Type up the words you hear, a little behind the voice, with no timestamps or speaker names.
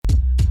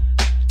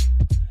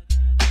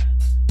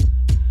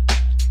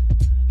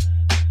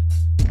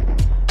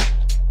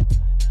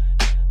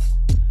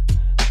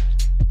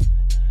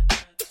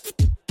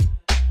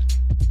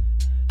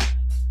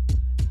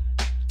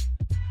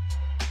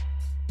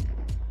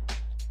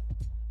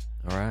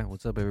right,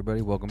 what's up,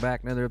 everybody? Welcome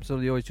back. Another episode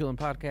of the Always Chillin'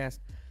 Podcast.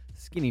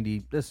 Skinny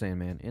Deep, the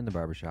Sandman, in the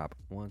barbershop.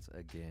 Once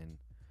again,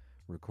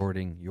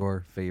 recording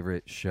your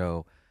favorite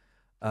show.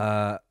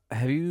 Have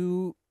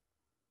you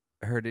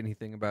heard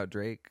anything about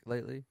Drake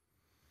lately?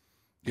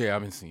 Yeah,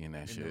 I've been seeing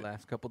that in shit. the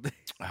last couple days.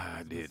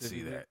 I did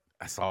see that.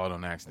 I saw it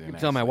on accident. I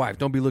tell my wife,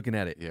 don't be looking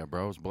at it. Yeah,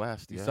 bro, it's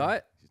blessed. You saw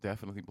it? It's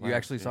definitely blessed. You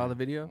actually saw the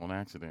video? On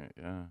accident,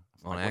 yeah.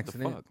 On like,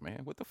 accident? What the fuck,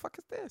 man? What the fuck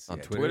is this? On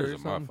yeah, Twitter Twitter's or a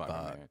something?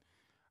 motherfucker, man.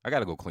 I got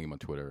to go clean my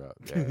Twitter up.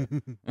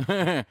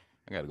 Yeah.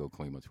 I got to go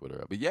clean my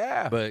Twitter up. But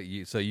yeah. But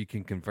so you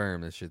can confirm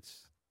this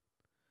shit's...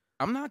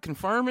 I'm not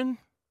confirming.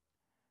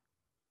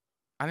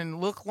 I didn't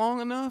look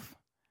long enough.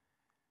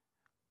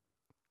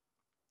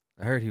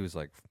 I heard he was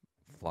like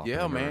flopping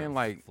Yeah, it man, around,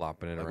 like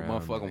flopping it like around. a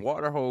motherfucking like...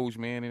 water hose,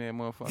 man, in that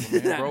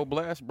motherfucker, man. Bro,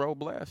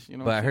 bless. You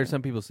know But what I I'm heard saying?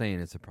 some people saying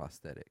it's a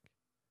prosthetic.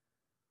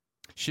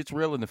 Shit's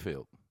real in the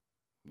field.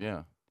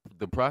 Yeah.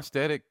 The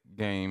prosthetic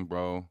game,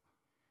 bro,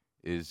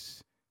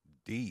 is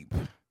deep.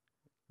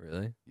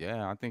 Really?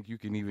 Yeah, I think you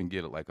can even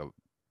get it like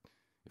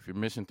if you're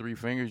missing 3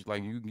 fingers,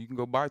 like you can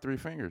go buy 3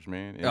 fingers,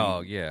 man. And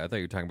Oh, yeah. I thought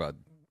you were talking about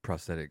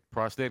prosthetic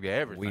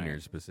everything.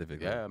 wieners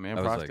specifically. Yeah, man,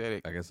 I was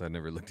prosthetic. like, I guess I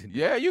never looked into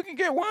Yeah, you can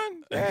get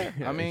one. Yeah,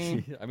 I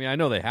mean, I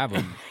know they have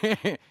them.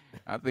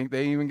 I think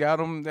they even got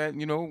them that,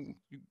 you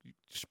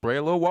spray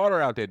a little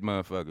water out that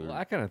motherfucker. Well,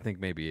 I kind of think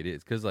maybe it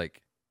is because,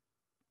 like,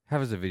 how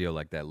does a video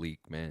like that leak,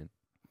 man?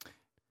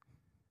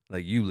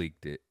 Like, you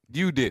leaked it.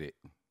 You did it.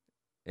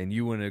 And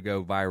you want to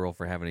go viral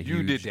for having a You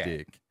huge did that.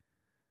 dick.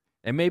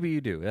 And maybe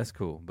you do. That's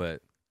cool.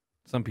 But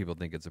some people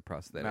think it's a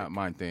prosthetic. Not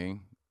my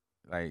thing.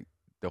 Like,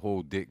 the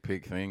whole dick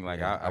pic thing. Like,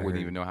 Yeah, I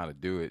wouldn't even know how to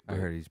do it. I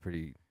heard he's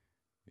pretty...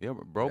 Yeah,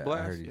 but bro, yeah,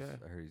 blast.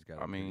 I heard he's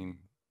got. I mean,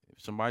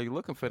 if somebody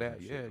looking for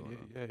that, shit yeah. going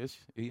on.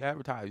 He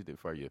advertised it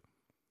for you.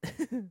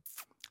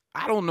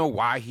 I don't know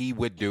why he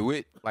would do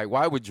it. Like,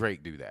 why would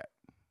Drake do that?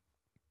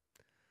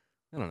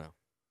 I don't know.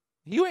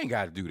 You ain't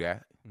got to do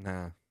that.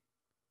 Nah.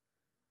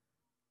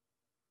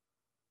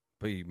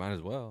 But you might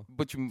as well.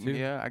 But Too.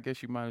 yeah, I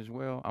guess you might as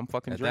well. I'm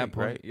fucking At Drake, that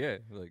point, right? yeah.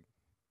 Like,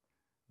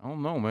 I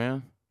don't know,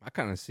 man. I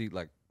kind of see,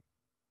 like,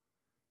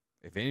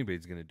 if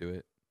anybody's going to do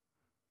it,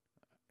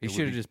 he It would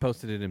should have be- just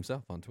posted it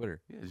himself on Twitter.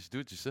 Yeah, just do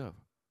it yourself.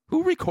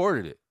 Who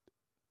recorded it?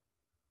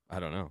 I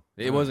don't know.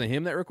 It wasn't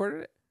him that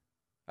recorded it?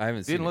 I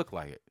haven't seen Didn't it. look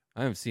like it.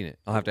 I haven't seen it.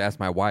 I'll have to ask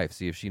my wife,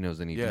 see if she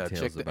knows any Yeah, details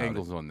check the about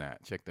angles it. on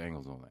that. Check the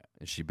angles on that.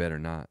 And she better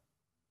not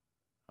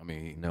I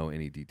mean, know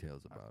any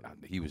details about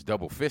it. he was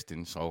double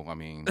fisting, so I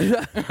mean,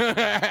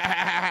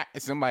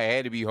 somebody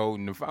had to be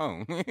holding the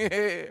phone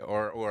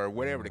or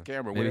whatever the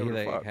camera, Maybe whatever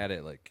he the like, fuck. had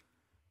it like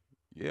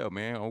Yeah,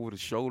 man, over the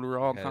shoulder,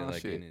 all had it, kind of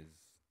like shit. in his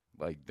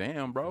Like,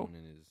 damn, bro. phone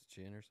in his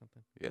chin or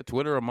something. Yeah,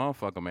 Twitter a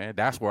motherfucker, man.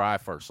 That's where I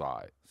first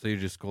saw it. So you're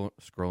just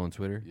scrolling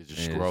Twitter? You're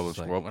just and scrolling. it's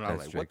I was like,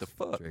 that's what the Drake's-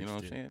 fuck? Drake's You know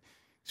what I'm shit. saying?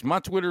 So my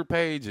Twitter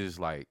page is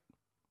like,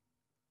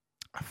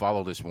 I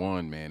follow this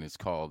one, man. It's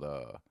called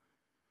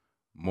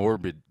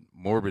Morbid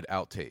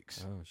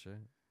Outtakes. Oh, shit.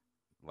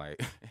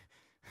 Like,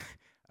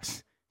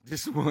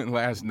 this one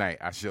last night,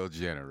 I showed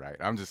Jenna, right?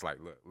 I'm just like,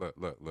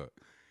 look.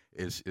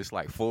 It's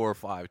like 4 or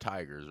 5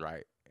 tigers,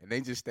 right? And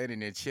they just standing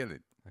there chilling.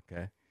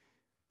 Okay.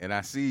 And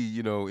I see,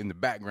 in the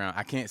background,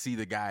 I can't see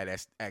the guy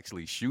that's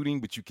actually shooting,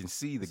 but you can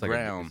see the It's like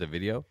ground. it's a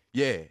video?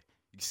 Yeah.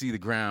 You can see the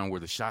ground where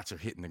the shots are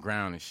hitting the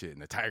ground and shit.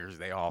 And the tigers,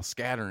 they all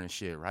scatter and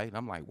shit, right? And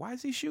I'm like, why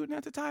is he shooting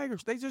at the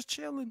tigers? They just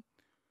chilling.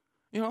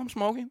 I'm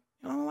smoking.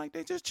 I'm like,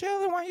 they just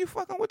chilling. Why you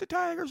fucking with the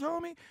tigers,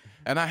 homie?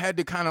 And I had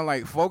to kind of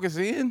like focus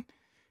in.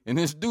 And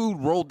this dude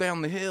rolled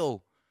down the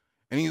hill.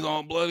 And he's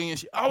all bloody and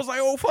shit. I was like,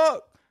 oh,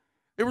 fuck.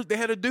 They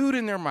had a dude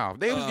in their mouth.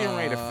 They was getting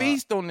ready to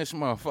feast on this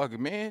motherfucker,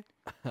 man.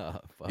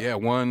 Fuck. Yeah,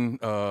 one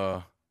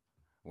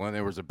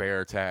there was a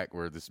bear attack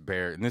where this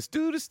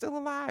dude is still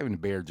alive, and the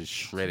bear just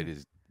shredded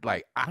his.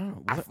 Like, I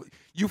don't know.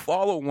 You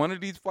follow one of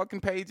these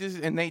fucking pages,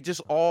 and they just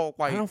all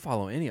like. I don't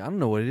follow any. I don't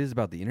know what it is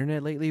about the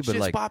internet lately, but shit's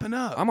like popping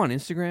up. I'm on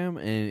Instagram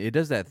and it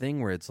does that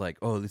thing where it's like,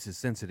 oh, this is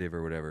sensitive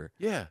or whatever.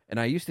 Yeah. And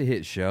I used to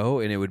hit show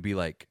and it would be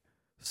like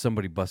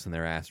somebody busting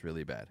their ass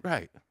really bad.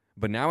 Right.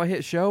 But now I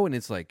hit show and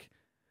it's like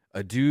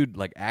a dude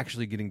like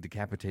actually getting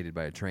decapitated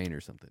by a train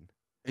or something.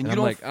 And you I'm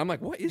don't. I'm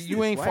like, what is you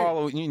this? ain't Why-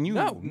 following. You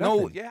No, no.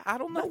 nothing. Yeah, I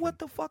don't know what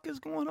the fuck is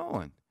going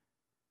on.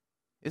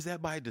 Is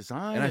that by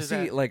design? And I Is see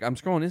that- like I'm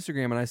scrolling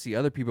Instagram and I see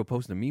other people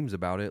posting memes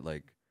about it.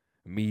 Like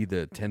me,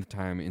 the 10th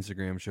time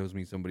Instagram shows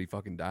me somebody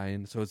fucking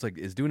dying. So it's like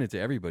it's doing it to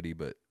everybody,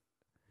 but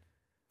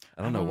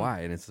I don't know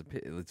why. And it's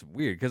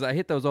weird because I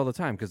hit those all the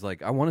time because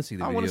like I want to see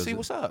the videos. I want to see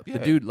what's up. Yeah.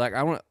 The dude, like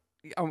I want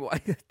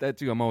that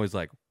too. I'm always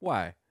like,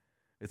 why?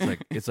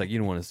 It's like you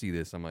don't want to see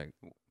this. I'm like,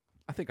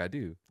 I think I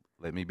do.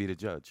 Let me be the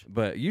judge.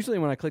 But usually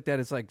when I click that,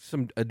 it's like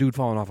a dude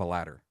falling off a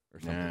ladder or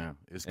something. Yeah,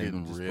 it's and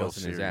getting just real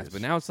busting serious. his ass.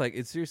 But now it's like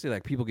it's seriously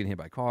like people getting hit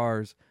by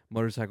cars,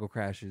 motorcycle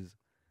crashes,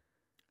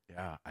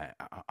 Yeah, I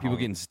people don't-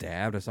 getting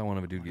stabbed. I saw one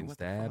of a dude getting What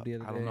the stabbed fuck? the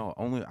other day. I don't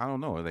know. I don't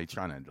know. Are they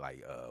trying to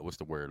like what's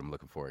the word I'm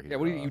looking for here? Yeah,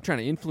 what are you trying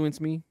to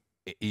influence me?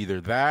 Either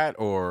that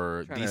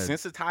or Trying to-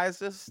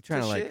 desensitize us to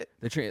Trying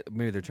to shit.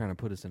 maybe they're trying to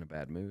put us in a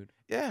bad mood.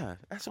 Yeah,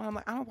 that's why I'm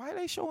like, why are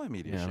they showing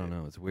me this Yeah, shit? I don't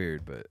know. It's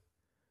weird, but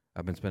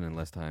I've been spending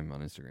less time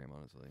on Instagram,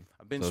 honestly.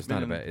 I've been So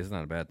spending. it's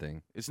not a bad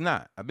thing. It's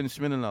not. I've been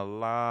spending a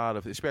lot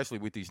of, especially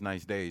with these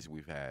nice days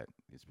we've had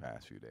these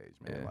past few days,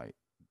 man. Yeah. Like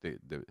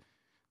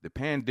the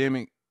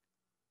pandemic,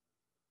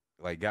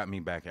 like got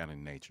me back out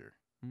in nature.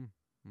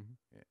 Mm-hmm.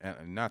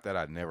 And not that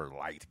I never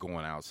liked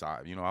going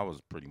outside. You know, I was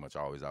pretty much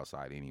always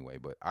outside anyway.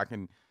 But I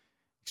can,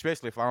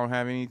 especially if I don't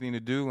have anything to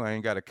do, I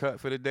ain't got a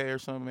cut for the day or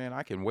something, man.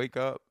 I can wake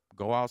up,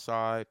 go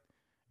outside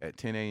at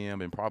 10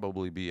 a.m. and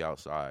probably be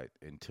outside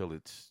until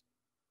it's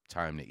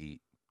time to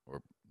eat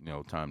or,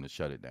 time to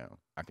shut it down.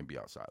 I can be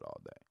outside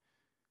all day.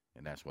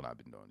 And that's what I've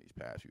been doing these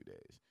past few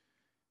days.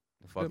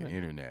 The fucking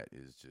internet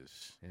is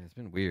just. Yeah, it's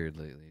been weird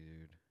lately,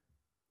 dude.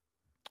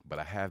 But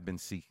I have been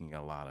seeking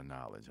a lot of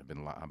knowledge. I've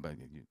been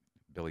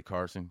Billy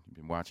Carson. You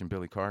been watching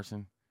Billy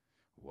Carson?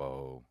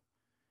 Whoa.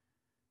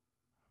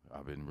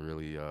 I've been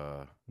really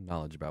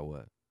knowledge about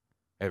what?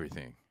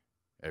 Everything.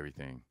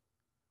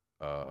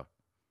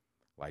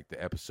 Like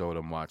the episode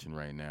I'm watching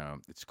right now,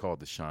 it's called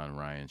The Sean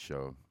Ryan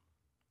Show.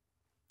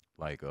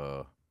 Like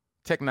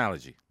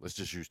technology. Let's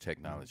just use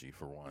technology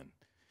for one.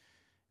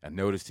 I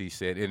noticed he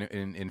said,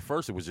 and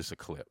first it was just a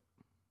clip.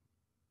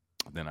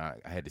 Then I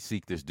had to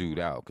seek this dude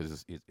out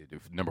because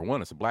number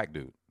one, it's a black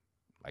dude.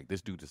 Like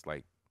this dude is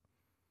like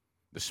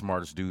the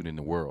smartest dude in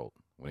the world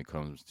when it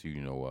comes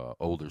to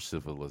older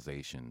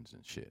civilizations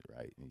and shit,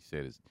 right? And he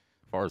said, as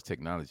far as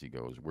technology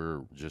goes,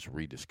 we're just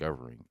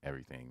rediscovering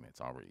everything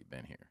that's already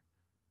been here.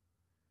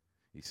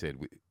 He said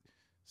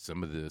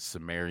some of the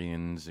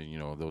Sumerians and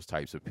those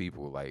types of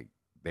people, like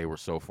they were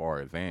so far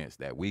advanced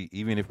that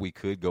even if we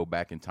could go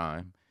back in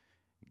time,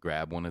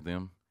 grab one of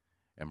them,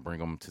 and bring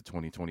them to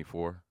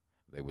 2024.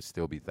 They would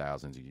still be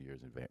thousands of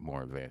years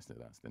more advanced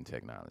than us than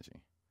technology.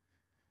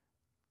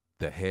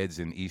 The heads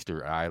in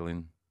Easter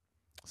Island,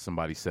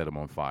 somebody set them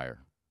on fire,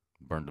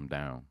 burned them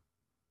down.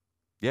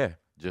 Yeah,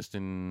 just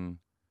in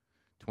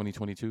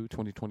 2022,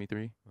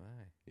 2023. Why?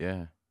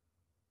 Yeah.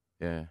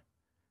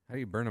 How do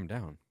you burn them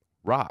down?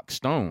 Rock,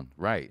 stone,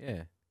 right.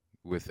 Yeah.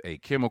 With a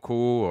chemical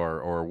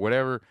or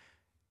whatever.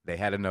 They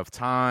had enough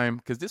time,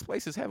 because this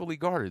place is heavily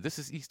guarded. This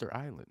is Easter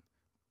Island.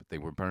 But they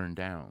were burned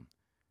down.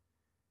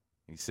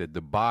 He said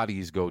the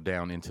bodies go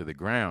down into the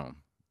ground,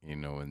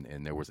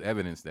 and there was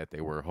evidence that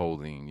they were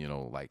holding,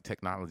 like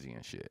technology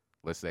and shit.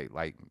 Let's say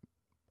like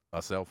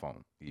a cell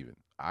phone, even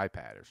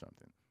iPad or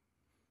something.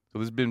 So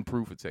there's been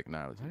proof of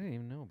technology. I didn't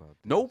even know about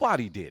that.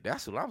 Nobody did.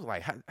 That's what I was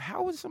like.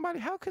 How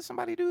could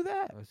somebody do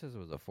that? Oh, it says it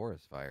was a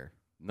forest fire.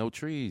 No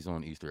trees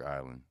on Easter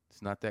Island.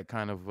 It's not that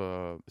kind of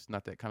a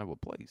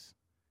place.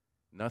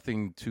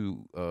 Nothing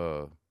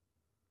to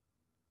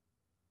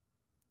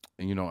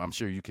I'm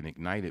sure you can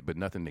ignite it, but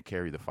nothing to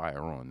carry the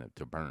fire on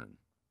to burn.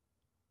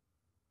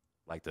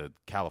 Like the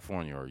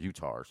California or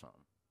Utah or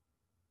something.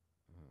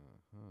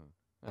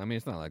 I mean,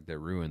 it's not like they're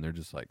ruined. They're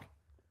just like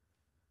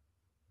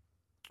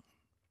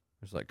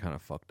kind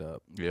of fucked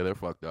up. Yeah, they're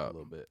fucked up. A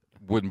little bit.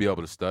 Wouldn't be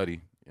able to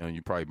study.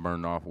 You probably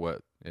burned off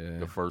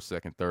the first,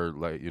 second, third,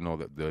 like,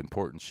 the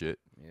important shit.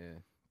 Yeah.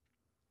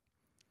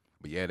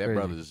 But yeah, that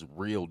brother's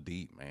real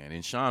deep, man.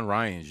 And Sean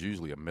Ryan's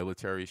usually a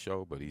military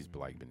show, but he's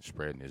like been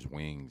spreading his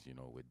wings,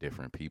 with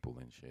different people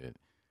and shit.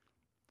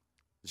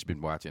 Just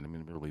been watching.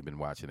 Really been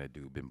watching that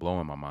dude. Been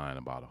blowing my mind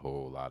about a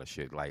whole lot of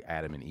shit, like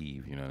Adam and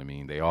Eve. You know what I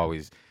mean? They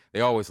always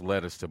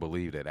led us to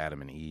believe that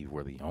Adam and Eve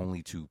were the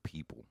only two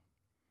people.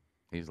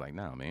 He's like,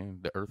 nah, man.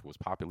 The earth was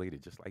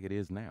populated just like it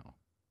is now.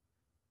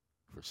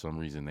 For some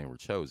reason, they were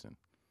chosen.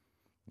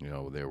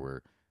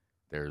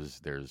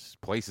 There's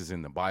places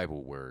in the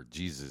Bible where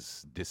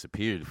Jesus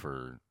disappeared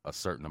for a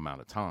certain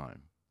amount of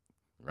time,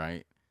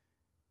 right?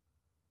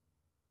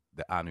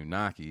 The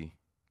Anunnaki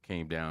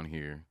came down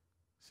here,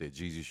 said,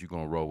 Jesus, you're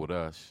going to roll with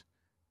us.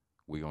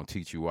 We're going to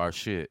teach you our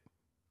shit,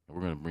 and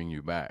we're going to bring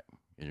you back,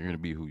 and you're going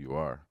to be who you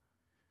are.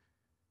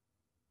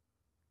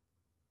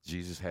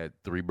 Jesus had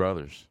 3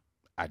 brothers.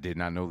 I did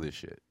not know this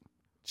shit.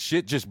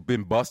 Shit just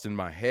been busting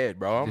my head,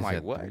 bro. I'm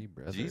like, what?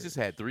 Jesus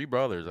had 3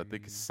 brothers. I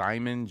think it's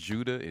Simon,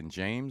 Judah, and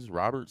James,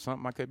 Robert,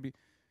 something I could be.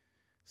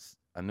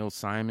 I know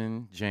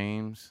Simon,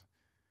 James.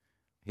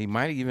 He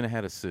might have even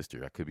had a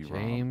sister. I could be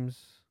wrong.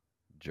 James,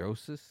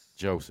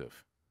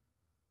 Joseph,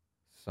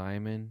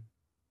 Simon.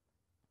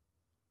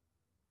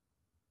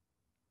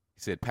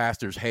 He said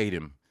pastors hate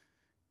him.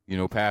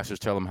 Pastors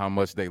tell him how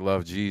much they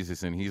love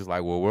Jesus, and he's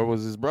like, well, where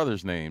was his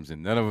brothers' names?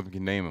 And none of them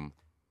can name him.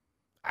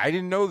 I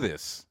didn't know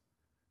this.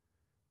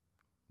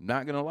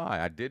 Not gonna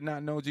lie, I did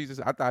not know Jesus.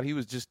 I thought he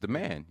was just the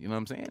man. You know what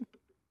I'm saying?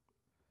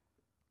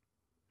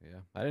 Yeah,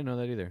 I didn't know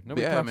that either.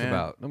 Nobody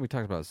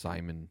talks about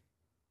Simon.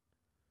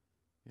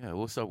 Yeah,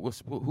 what's up?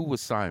 Who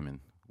was Simon?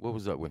 What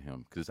was up with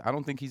him? Because I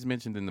don't think he's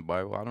mentioned in the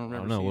Bible. I don't remember. I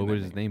don't know. What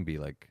would his name be?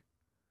 Like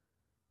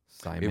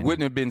Simon? It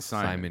wouldn't have been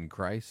Simon. Simon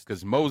Christ.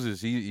 Because Moses,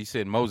 he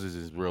said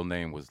Moses' real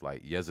name was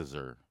like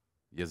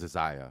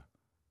Yeziziah.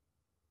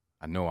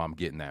 I know I'm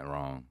getting that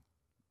wrong,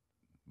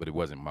 but it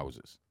wasn't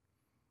Moses.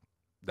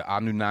 The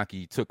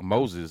Anunnaki took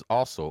Moses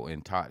also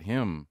and taught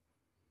him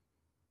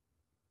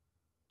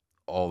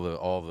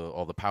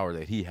all the power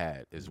that he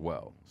had as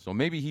well. So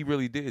maybe he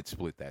really did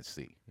split that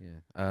sea.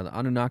 Yeah. The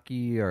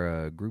Anunnaki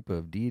are a group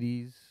of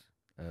deities.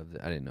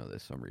 I didn't know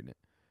this, so I'm reading it.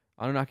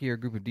 Anunnaki are a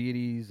group of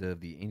deities of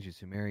the ancient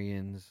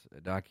Sumerians,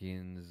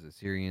 Adakians,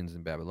 Assyrians,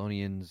 and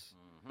Babylonians.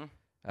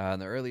 In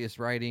the earliest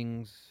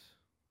writings,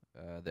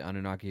 the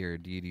Anunnaki are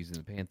deities in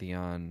the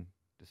pantheon,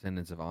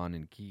 descendants of An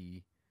and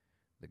Ki,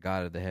 the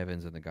god of the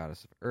heavens and the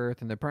goddess of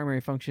earth, and their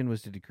primary function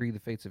was to decree the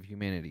fates of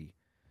humanity.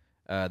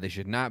 They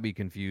should not be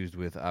confused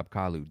with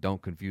Apkallu.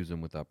 Don't confuse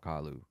them with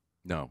Apkallu.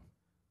 No.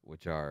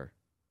 Which are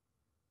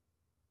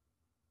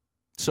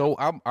So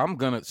I'm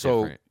gonna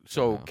different.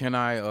 can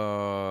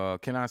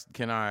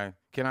I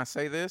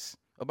say this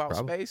about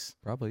space?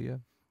 Probably, yeah.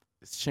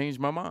 It's changed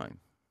my mind.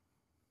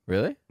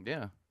 Really?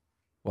 Yeah.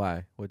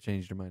 Why? What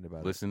changed your mind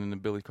about Listening to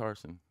Billy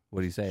Carson. What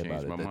do you say about it?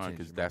 Changed my mind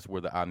because that's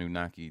where the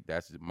Anunnaki.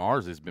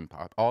 Mars has been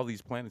all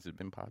these planets have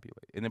been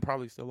populated, and they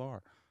probably still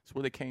are. That's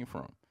where they came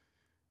from.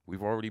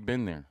 We've already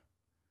been there.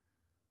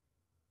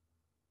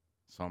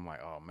 So I'm like,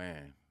 oh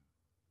man,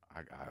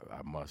 I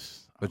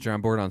must. But you're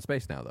on board on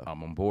space now, though.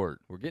 I'm on board.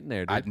 We're getting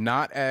there, dude.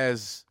 Not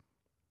as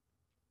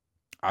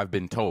I've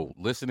been told.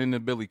 Listening to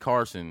Billy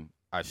Carson,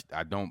 I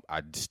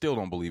still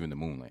don't believe in the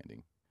moon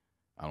landing.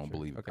 I don't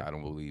believe. Okay. I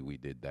don't believe we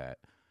did that.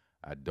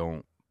 I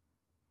don't.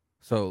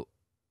 So,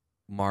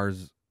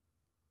 Mars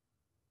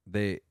would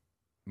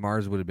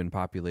have been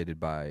populated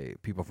by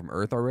people from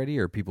Earth already,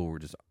 or people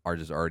are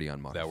just already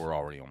on Mars. That were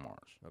already on Mars.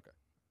 Okay.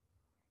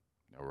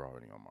 That were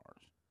already on Mars.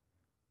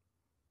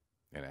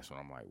 And that's when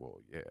I'm like, well,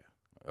 yeah.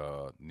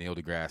 Neil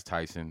deGrasse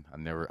Tyson,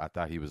 I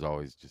thought he was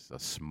always just a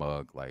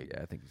smug, like,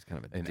 yeah, I think he's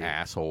kind of an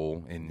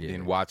asshole.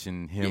 And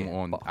watching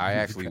him I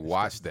actually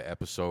watched the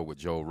episode with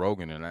Joe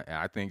Rogan, and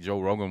I think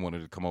Joe Rogan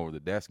wanted to come over the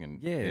desk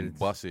and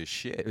bust his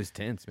shit. It was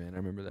tense, man. I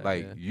remember that.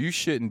 Like, you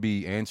shouldn't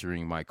be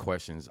answering my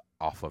questions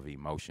off of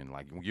emotion.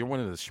 Like, you're one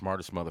of the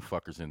smartest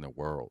motherfuckers in the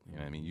world. You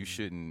know what I mean? You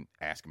shouldn't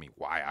ask me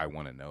why I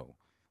want to know.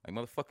 Like,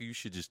 motherfucker, you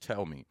should just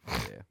tell me.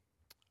 Yeah.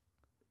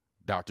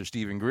 Dr.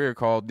 Stephen Greer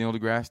called Neil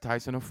deGrasse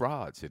Tyson a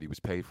fraud, said he was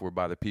paid for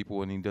by the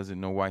people and he doesn't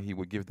know why he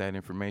would give that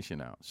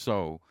information out.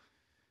 So,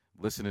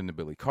 listening to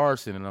Billy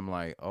Carson, and I'm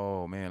like,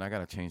 oh, man, I got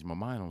to change my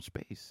mind on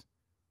space.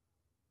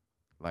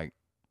 Like.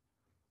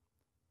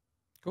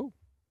 Cool.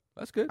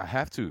 That's good. I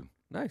have to.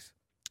 Nice.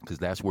 Because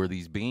that's where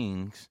these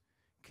beings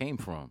came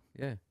from.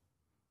 Yeah.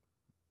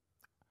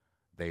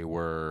 They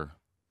were,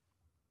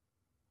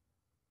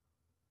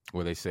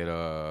 where they said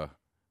the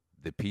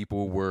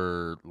people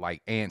were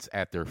like ants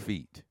at their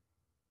feet.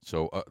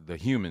 So the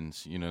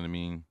humans, you know what I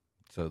mean?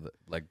 So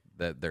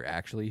that they're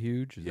actually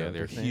huge? Yeah,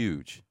 they're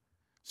huge.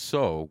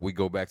 So we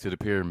go back to the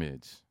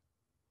pyramids.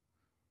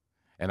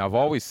 And I've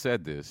always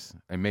said this,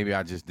 and maybe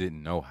I just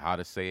didn't know how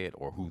to say it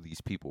or who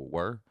these people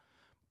were.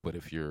 But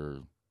if you're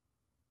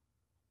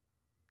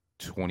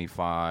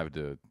 25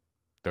 to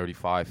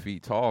 35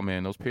 feet tall,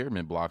 man, those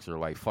pyramid blocks are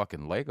like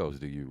fucking Legos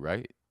to you,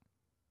 right?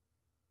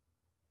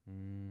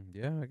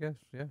 Yeah, I guess,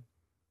 yeah.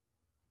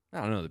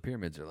 I don't know. The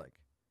pyramids are like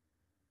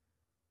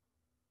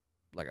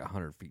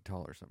 100 feet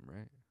tall or something,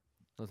 right?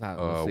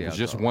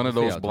 Just one of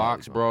those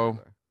blocks, bro,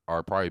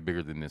 are probably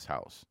bigger than this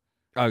house.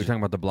 Oh, you're talking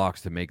about the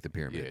blocks to make the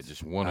pyramids? Yeah,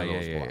 just one of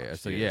those blocks. Yeah.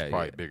 So it's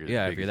probably bigger.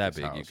 Yeah, if big you're that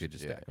big, house. you could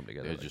just stack them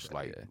together. They're just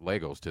like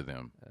Legos to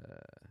them.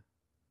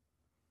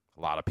 A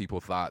lot of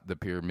people thought the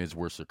pyramids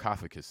were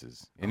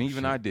sarcophaguses, and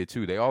even I did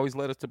too. They always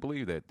led us to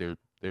believe that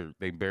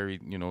they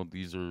buried. You know,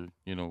 these are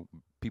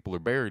people are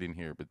buried in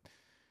here, but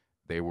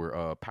they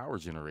were power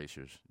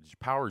generators.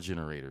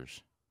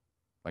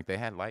 Like, they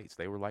had lights.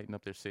 They were lighting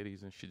up their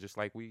cities and shit just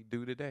like we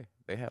do today.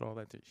 They had all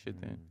that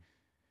shit then.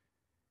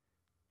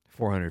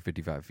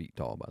 455 feet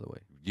tall, by the way.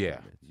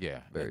 Yeah.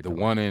 Very the tall.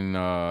 one in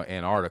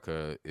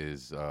Antarctica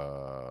is,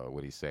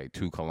 what do you say,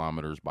 2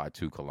 kilometers by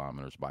 2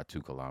 kilometers by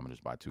 2 kilometers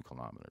by 2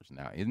 kilometers.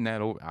 Now, isn't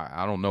that over?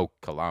 I don't know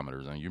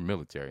kilometers. I mean, you're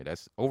military.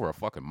 That's over a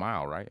fucking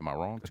mile, right? Am I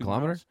wrong? 2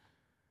 kilometers?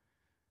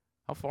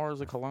 Miles? How far is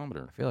a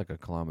kilometer? I feel like a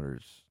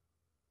kilometer's,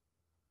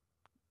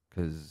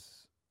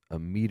 because a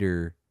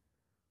meter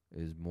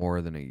is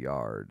more than a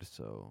yard,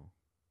 so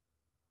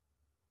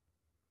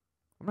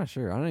I'm not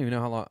sure. I don't even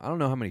know how long. I don't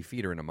know how many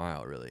feet are in a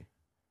mile, really.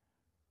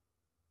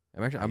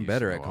 I'm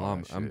better at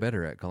kilometers. I'm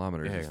better at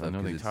kilometers. Yeah, I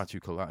know they taught you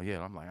kilometers.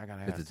 Yeah, I'm like, I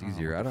gotta ask. It's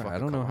easier. I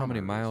don't know how many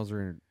miles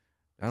are in.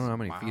 I don't know how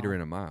many feet are in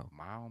a mile.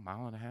 Mile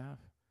and a half.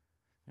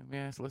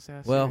 Let's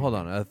ask. Well, hold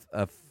on.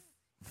 A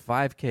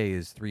 5K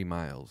is 3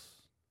 miles,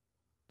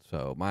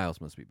 so miles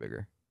must be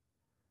bigger.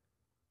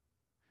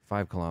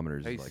 5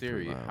 kilometers is like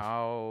Siri, 3 miles.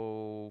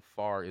 how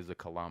far is a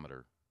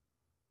kilometer?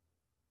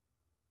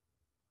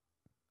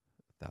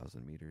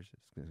 1,000 meters.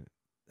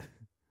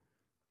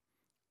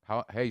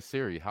 Hey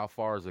Siri, how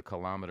far is a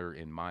kilometer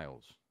in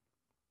miles?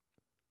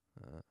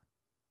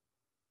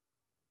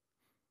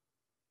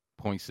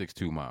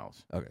 0.62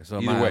 miles. Okay, so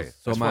either way,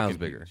 so miles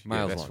bigger. Huge.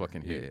 Miles that's longer.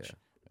 fucking huge. Yeah.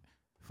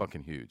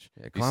 Fucking huge.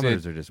 Yeah,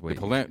 kilometers are just way.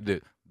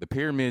 The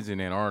pyramids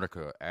in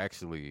Antarctica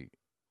actually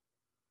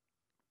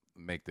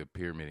make the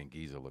pyramid in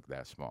Giza look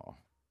that small.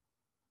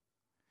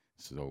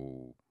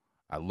 So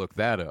I looked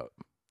that up,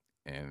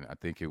 and I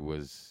think it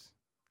was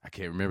I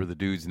can't remember the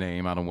dude's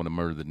name. I don't want to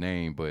murder the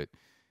name, but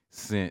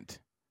sent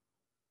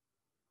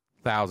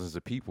thousands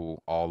of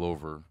people all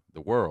over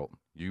the world.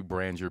 You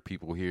brand your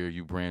people here,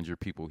 you brand your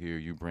people here,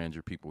 you brand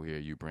your people here,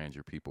 you brand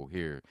your people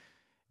here,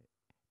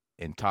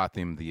 and taught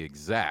them the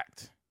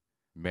exact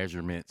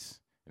measurements.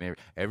 And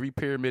every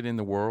pyramid in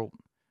the world,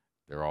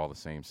 they're all the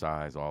same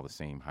size, all the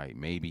same height,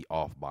 maybe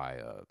off by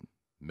a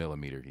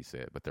millimeter, he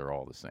said, but they're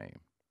all the same.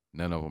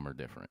 None of them are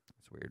different.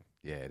 It's weird.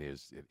 Yeah, it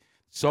is.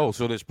 So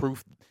there's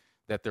proof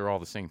that they're all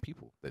the same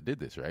people that did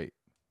this, right?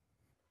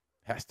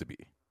 Has to be.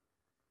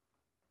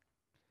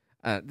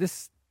 The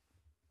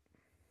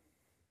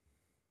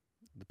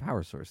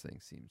power source thing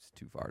seems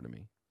too far to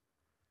me.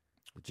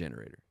 The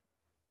generator.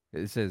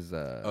 It says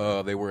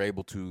they were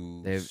able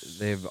to.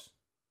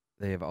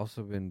 They have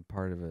also been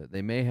part of a.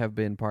 They may have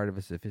been part of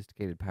a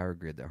sophisticated power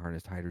grid that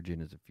harnessed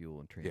hydrogen as a fuel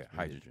and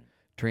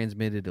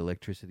transmitted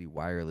electricity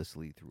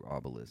wirelessly through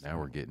obelisks. Now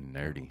we're getting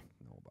nerdy. I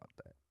don't know about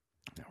that.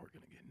 Now we're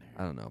gonna get nerdy.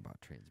 I don't know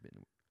about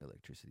transmitting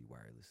electricity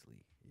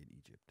wirelessly in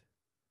Egypt.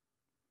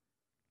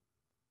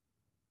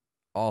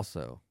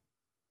 Also,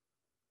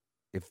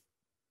 if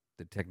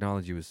the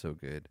technology was so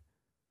good,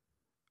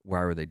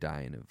 why were they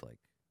dying of like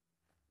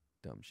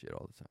dumb shit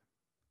all the time?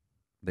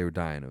 They were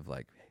dying of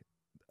like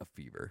a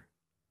fever.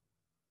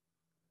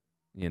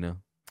 You know?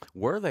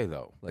 Were they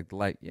though?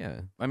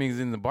 Yeah. I mean,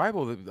 in the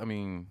Bible,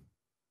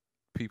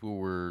 people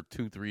were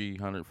 200,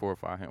 300, 400,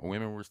 500.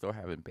 Women were still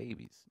having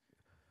babies,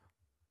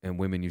 and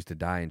women used to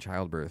die in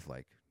childbirth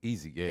like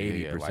easy,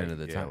 80% of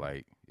the time.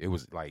 Like it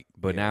was like,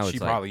 but now she it's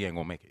probably ain't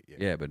gonna make it.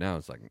 Yeah, but now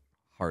it's like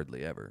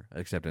hardly ever,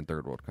 except in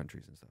third world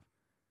countries and stuff.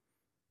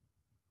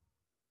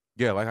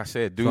 Yeah, like I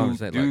said, dude's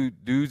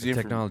the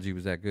technology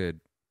was that good.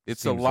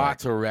 It's a lot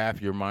to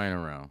wrap your mind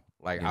around.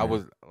 Like I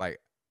was like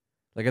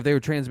if they were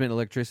transmitting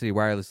electricity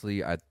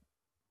wirelessly,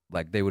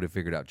 they would have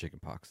figured out chicken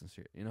pox and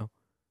shit. You know,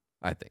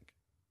 I think,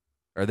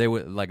 or they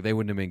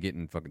wouldn't have been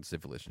getting fucking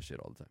syphilis and shit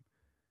all the time.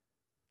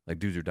 Like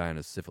dudes are dying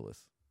of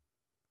syphilis.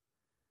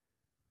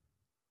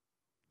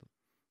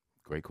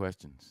 Great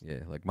questions.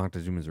 Yeah, like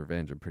Montezuma's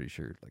Revenge. I'm pretty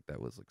sure like that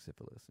was like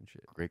syphilis and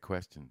shit. Great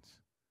questions.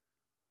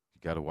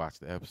 You got to watch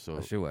the episode.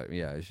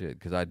 I should,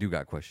 because I do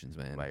got questions,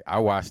 man. Like I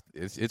watched,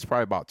 it's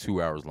probably about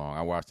 2 hours long.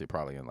 I watched it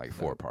probably in like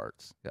 4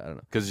 parts. Yeah, I don't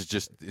know, because it's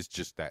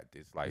just that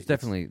it's like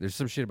there's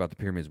some shit about the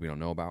pyramids we don't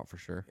know about for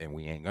sure, and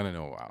we ain't gonna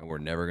know about, and we're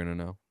never gonna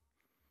know.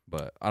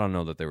 But I don't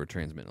know that they were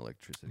transmitting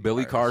electricity.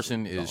 Billy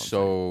Carson is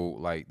so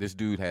like this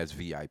dude has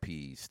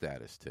VIP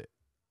status to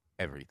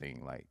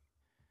everything. Like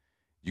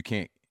you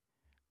can't.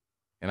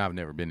 And I've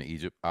never been to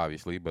Egypt,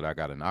 obviously, but I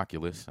got an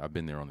Oculus. I've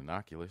been there on an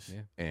Oculus,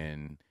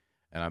 and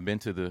I've been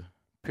to the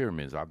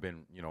pyramids. I've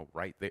been,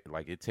 right there.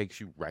 Like it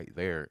takes you right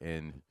there.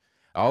 And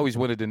I always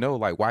wanted to know,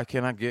 like, why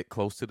can't I get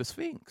close to the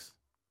Sphinx?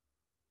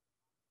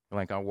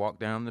 Like I walk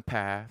down the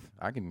path.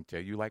 I can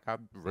tell you, like, I've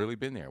really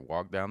been there.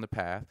 Walk down the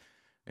path,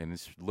 and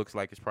it looks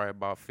like it's probably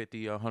about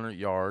 50, 100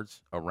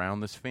 yards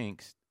around the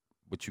Sphinx,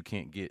 but you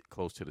can't get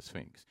close to the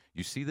Sphinx.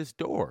 You see this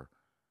door,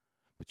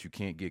 but you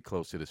can't get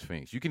close to the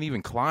Sphinx. You can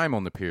even climb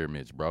on the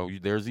pyramids, bro.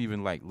 There's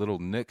even like little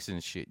nooks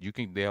and shit.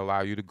 They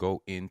allow you to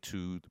go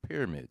into the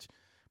pyramids,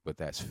 but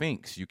that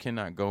Sphinx you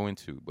cannot go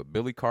into. But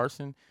Billy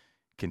Carson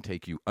can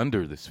take you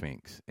under the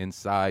Sphinx,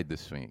 inside the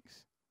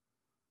Sphinx.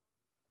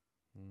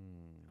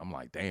 I'm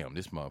like, damn,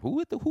 this mother.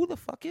 Who the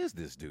fuck is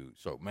this dude?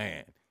 So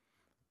man,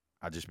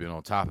 I just been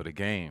on top of the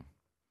game.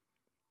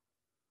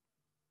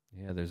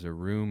 Yeah, there's a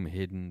room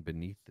hidden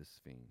beneath the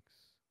Sphinx.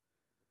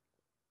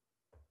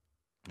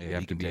 Yeah, you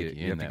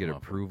have to get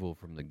approval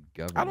from the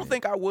government. I don't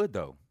think I would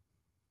though.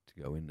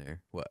 To go in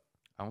there. What?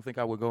 I don't think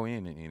I would go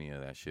in any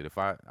of that shit. If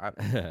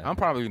I'm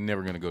probably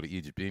never gonna go to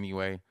Egypt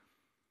anyway.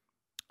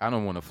 I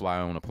don't want to fly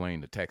on a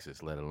plane to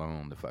Texas, let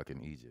alone to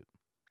fucking Egypt.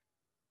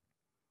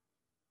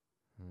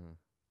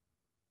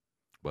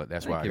 But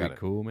that's why I got it.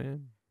 Cool,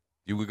 man.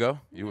 You would go?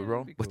 You would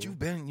roll? Cool. But you've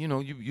been,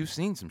 you've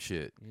seen some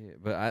shit. Yeah,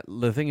 but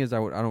the thing is, I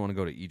don't want to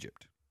go to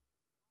Egypt.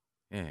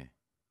 Yeah.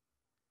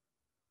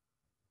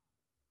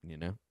 You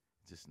know.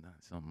 Just not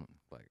something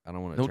like I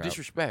don't want to. No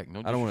disrespect.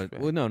 No disrespect. I don't want to.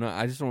 Well, no.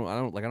 I just don't. I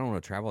don't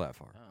want to travel that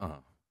far.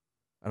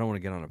 I don't want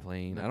to get on a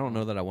plane. I don't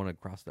know that I want to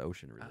cross the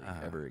ocean really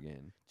ever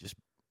again. Just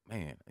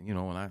man,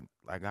 when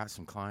I got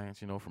some clients,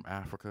 from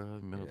Africa,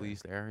 Middle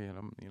East area, and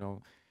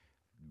I'm,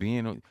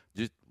 being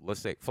just let's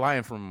say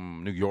flying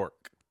from New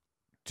York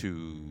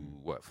to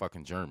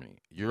fucking Germany.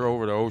 You're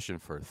over the ocean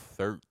for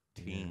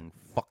 13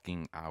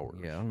 fucking hours.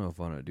 Yeah, I don't know if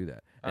I want to do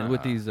that. And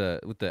with these,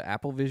 with the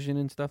Apple Vision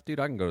and stuff, dude,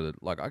 I can go to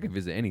I can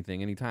visit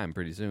anything, anytime,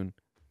 pretty soon.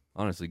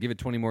 Honestly, give it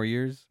 20 more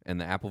years,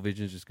 and the Apple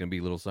Vision is just gonna be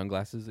little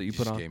sunglasses that you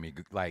put on. Gave me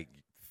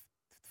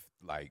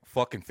like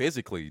fucking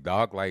physically,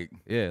 dog. Like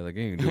yeah, like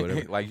you can do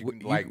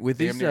whatever. with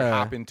these,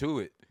 hop into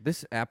it.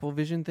 This Apple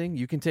Vision thing,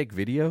 you can take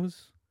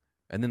videos,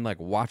 and then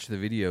watch the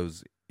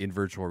videos in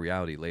virtual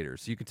reality later.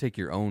 So you can take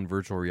your own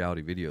virtual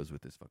reality videos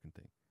with this fucking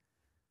thing.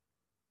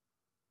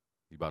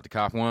 You about to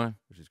cop one?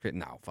 Which is great.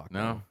 No, fuck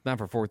no. Not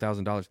for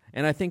 $4,000.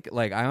 And I think,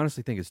 I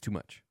honestly think it's too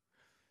much.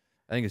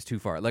 I think it's too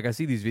far. I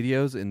see these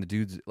videos and the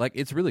dudes,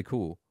 it's really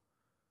cool.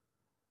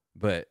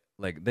 But,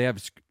 like they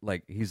have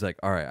he's like,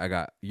 all right, I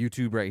got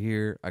YouTube right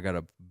here, I got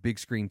a big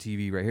screen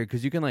TV right here,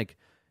 because you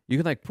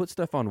can put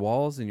stuff on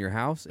walls in your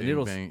house and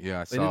it'll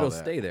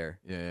stay there.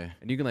 Yeah.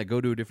 And you can like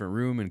go to a different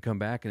room and come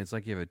back and it's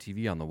like you have a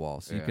TV on the wall,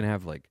 so you can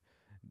have like,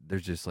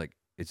 there's just like,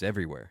 it's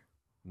everywhere,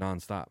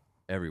 nonstop,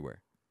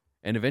 everywhere,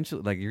 and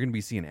eventually like you're gonna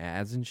be seeing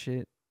ads and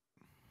shit.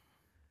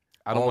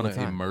 I don't want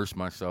to immerse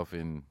myself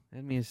in.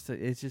 I mean,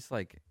 it's just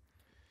like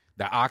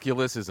the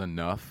Oculus is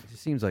enough. It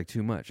just seems like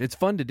too much. It's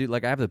fun to do.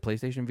 Like I have the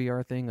PlayStation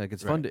VR thing. Like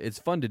it's fun. It's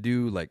fun to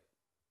do like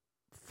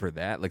for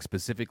that. Like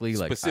specifically.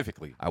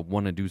 I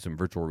want to do some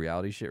virtual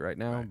reality shit right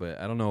now, but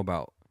I don't know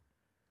about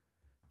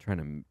trying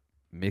to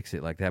mix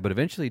it like that. But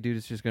eventually, dude,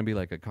 it's just gonna be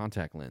like a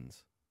contact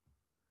lens.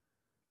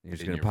 You're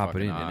just gonna pop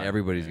it in, and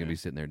everybody's gonna be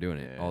sitting there doing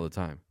it all the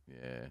time.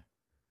 Yeah.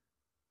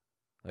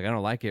 Like I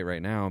don't like it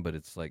right now, but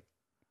it's like.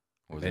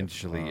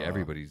 Eventually,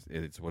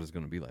 it's what it's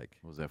going to be like.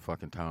 What was that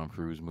fucking Tom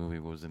Cruise movie?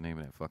 What was the name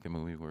of that fucking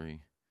movie where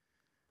he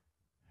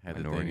had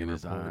Minority the thing in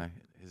his Report? eye?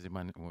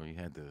 Where he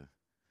had the?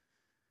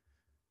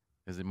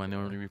 Is it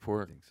Minority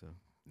Report? I think so.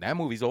 That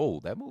movie's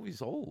old.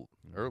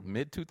 Mm-hmm.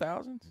 Mid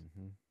 2000s.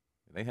 Mm-hmm.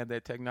 They had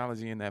that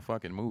technology in that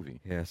fucking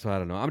movie. Yeah, so I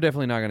don't know. I'm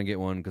definitely not going to get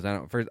one because I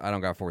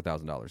don't got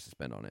 $4,000 to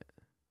spend on it,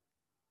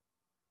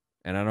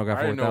 and I don't got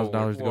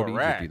 $4,000 to go to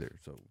Egypt either.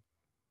 So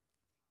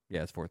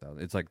yeah, it's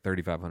 $4,000. It's like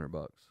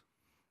 $3,500.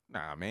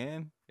 Nah,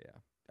 man. Yeah.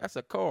 That's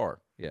a car.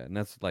 Yeah, and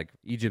that's like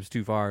Egypt's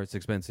too far. It's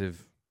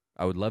expensive.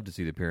 I would love to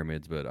see the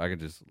pyramids, but I could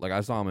just like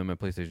I saw them in my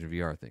PlayStation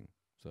VR thing.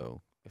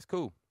 So it's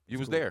cool. You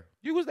was there.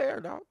 You was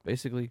there, dog.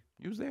 Basically,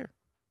 you was there.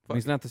 I mean,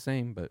 it's not the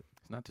same, but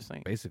it's not the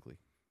same. Basically,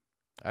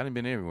 I didn't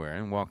been everywhere. I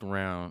didn't walked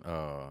around.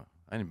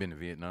 I didn't been to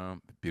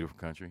Vietnam. Beautiful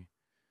country.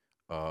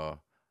 I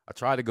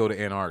tried to go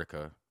to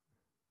Antarctica,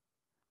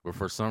 but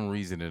for some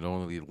reason it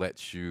only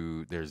lets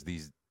you. There's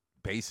these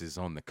bases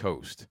on the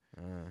coast,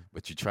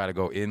 but you try to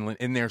go inland,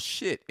 and there's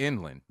shit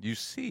inland. You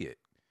see it,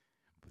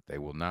 but they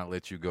will not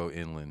let you go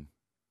inland.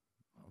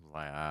 I was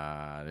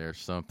like, there's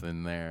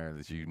something there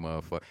that you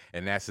motherfucker.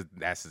 And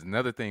that's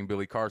another thing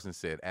Billy Carson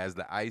said. As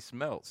the ice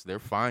melts, they're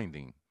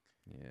finding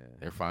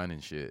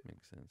shit.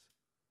 Makes sense.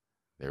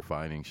 They're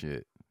finding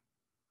shit.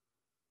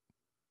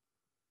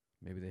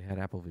 Maybe they had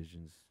Apple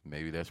Visions.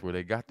 Maybe that's where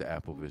they got the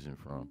Apple Vision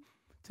from.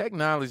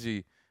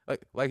 Technology.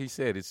 Like he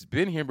said, it's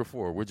been here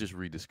before. We're just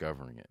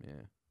rediscovering it.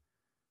 Yeah.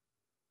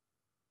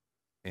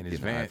 And it's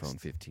advanced. iPhone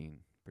 15.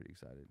 Pretty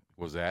excited.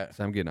 Was that?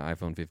 So I'm getting an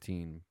iPhone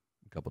 15 in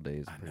a couple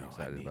days. I'm pretty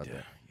excited about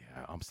that.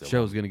 Yeah, I'm still.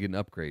 Show's gonna get an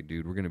upgrade,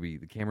 dude.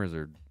 The cameras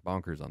are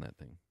bonkers on that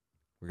thing.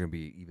 We're gonna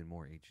be even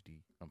more HD.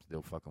 I'm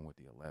still fucking with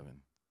the 11.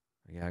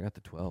 Yeah, I got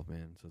the 12,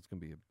 man. So it's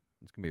gonna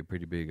be a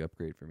pretty big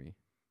upgrade for me.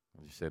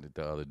 I just said it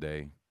the other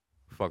day.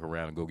 Fuck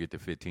around and go get the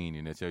 15,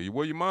 and they tell you,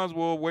 well, you might as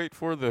well wait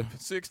for the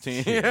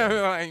 16.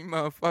 Yeah, like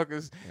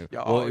motherfuckers.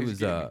 Y'all well,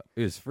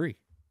 it was free.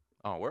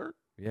 Oh, word?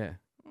 Yeah,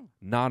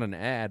 not an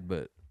ad,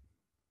 but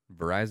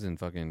Verizon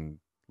fucking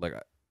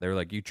they were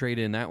like, you trade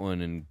in that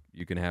one and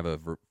you can have a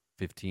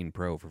 15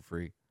 Pro for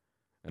free,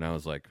 and I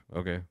was like,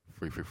 okay,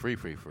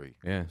 free.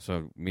 Yeah,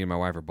 so me and my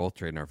wife are both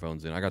trading our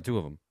phones in. I got two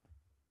of them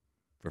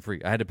for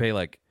free. I had to pay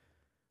like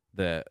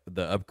the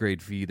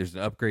upgrade fee. There's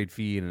an upgrade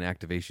fee and an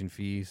activation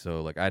fee,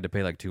 so like I had to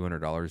pay like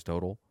 $200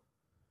 total,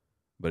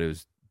 but it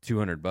was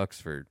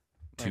 $200 for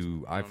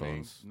two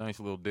iPhones. Nice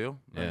little deal.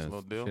 Nice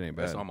little deal. Shit ain't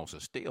bad. That's almost a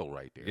steal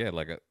right there. Yeah,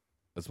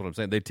 that's what I'm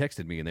saying. They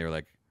texted me and they were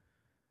like,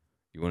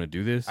 "You want to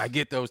do this?" I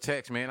get those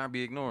texts, man. I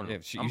be ignoring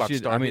them. I'm about to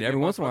start. I mean, every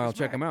once in a while I'll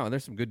check them out.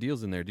 There's some good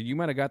deals in there. Dude, you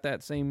might have got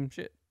that same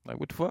shit. Like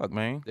what the fuck,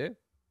 man? Yeah.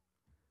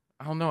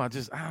 I don't know. I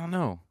don't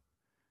know.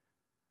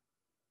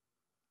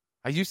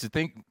 I used to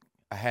think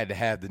I had to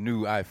have the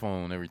new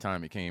iPhone every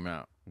time it came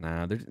out.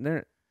 Nah,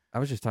 they're. I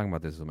was just talking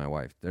about this with my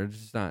wife. They're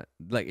just not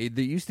like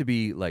there used to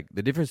be. Like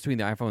the difference between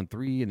the iPhone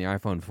 3 and the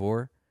iPhone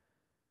 4.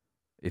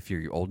 If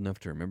you're old enough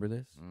to remember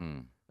this,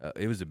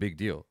 it was a big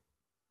deal.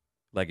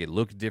 Like it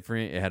looked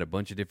different. It had a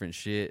bunch of different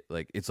shit.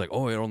 Like it's like,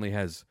 oh, it only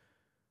has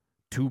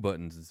 2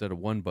 buttons instead of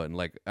 1 button.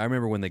 Like I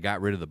remember when they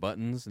got rid of the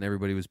buttons and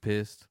everybody was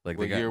pissed. Like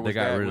they got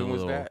rid of the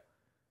little. That?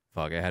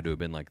 Fuck, it had to have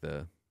been like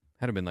the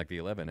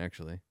 11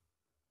 actually.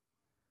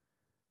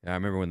 Yeah, I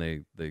remember when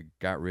they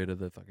got rid of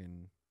the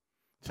fucking.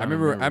 I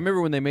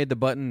remember when they made the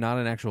button not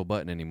an actual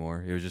button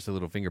anymore. It was just a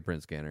little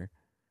fingerprint scanner,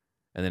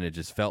 and then it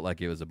just felt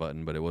like it was a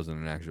button, but it wasn't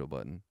an actual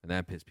button, and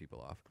that pissed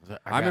people off.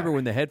 I remember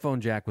when the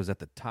headphone jack was at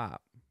the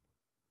top.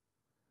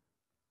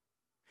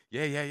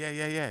 Yeah.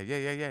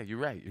 You're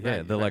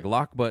right. Like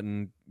lock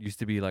button used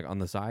to be like on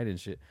the side and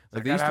shit.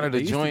 Like I got out of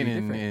the joint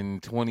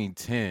in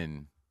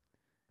 2010.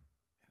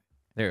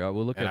 There,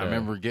 we'll look at. I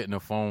remember getting a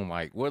phone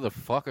like, where the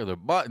fuck are the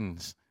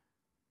buttons?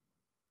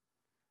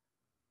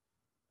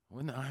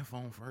 When the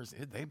iPhone first,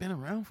 they've been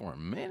around for a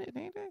minute,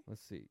 ain't they?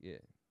 Let's see. Yeah,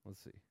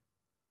 let's see.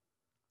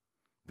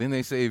 Then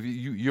they say if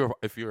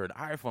you're an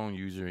iPhone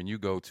user and you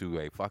go to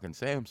a fucking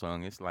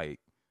Samsung, it's like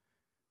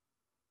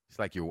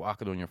you're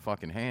walking on your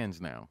fucking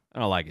hands now. I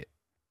don't like it.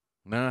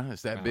 Nah,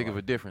 it's that big of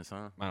a difference,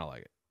 huh? I don't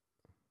like it.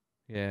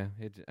 Yeah,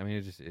 it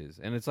just is,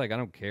 and it's like I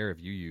don't care if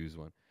you use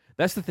one.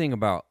 That's the thing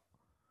about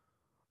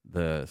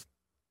the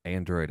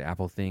Android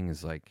Apple thing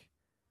is like,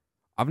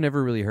 I've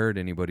never really heard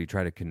anybody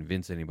try to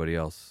convince anybody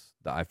else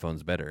the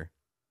iPhone's better.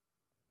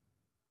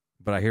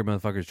 But I hear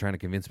motherfuckers trying to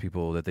convince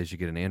people that they should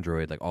get an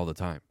Android like all the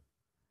time.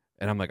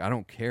 And I'm like, I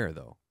don't care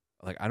though.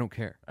 Like, I don't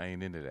care. I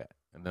ain't into that.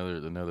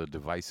 Another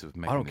divisive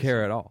mechanism. I don't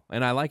care at all.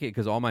 And I like it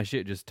because all my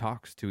shit just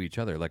talks to each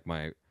other. Like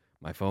my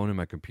phone and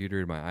my computer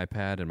and my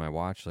iPad and my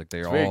watch, like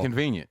It's very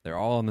convenient. They're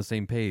all on the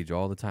same page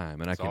all the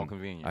time. And It's all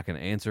convenient. I can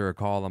answer a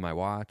call on my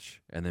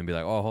watch and then be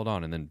like, oh, hold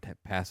on, and then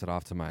pass it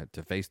off to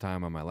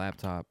FaceTime on my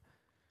laptop.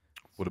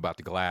 What about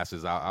the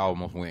glasses? I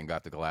almost went and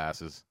got the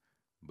glasses,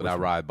 but I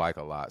ride bike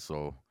a lot,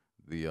 so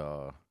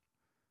the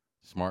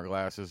smart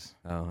glasses.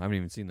 Oh, I haven't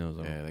even seen those.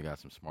 Yeah, they got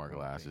some smart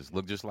glasses.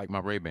 Look just like my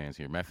Ray-Bans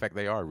here. Matter of fact,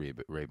 they are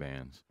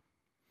Ray-Bans.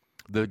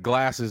 The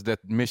glasses that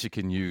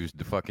Michigan used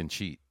to fucking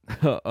cheat.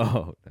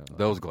 Oh, no.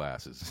 Those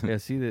glasses. Yeah,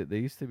 see that they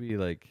used to be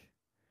like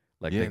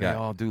yeah, they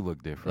all do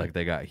look different. Like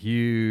they got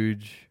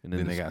huge, and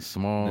then they got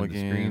small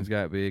again. The screens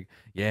got big.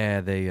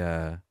 Yeah, they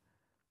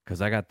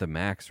because I got the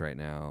Max right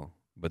now,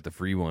 but the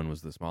free one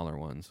was the smaller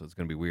one, so it's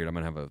gonna be weird. I'm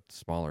gonna have a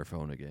smaller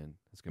phone again.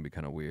 It's gonna be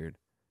kind of weird.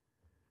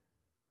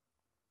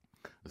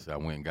 So I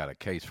went and got a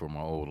case for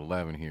my old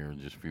 11 here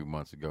just a few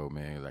months ago,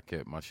 man. 'Cause I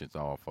kept my shit's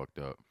all fucked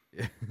up.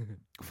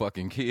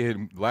 Fucking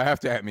kid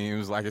laughed at me and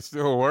was like, "It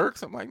still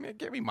works." I'm like, "Man,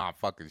 give me my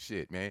fucking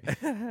shit, man."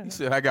 He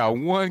said, "I got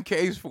one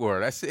case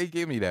for it." I said,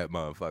 "Give me that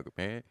motherfucker,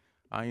 man.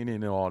 I ain't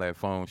into all that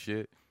phone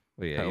shit."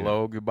 Well, yeah,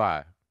 hello,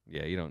 goodbye.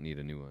 Yeah, you don't need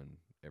a new one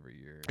every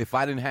year. If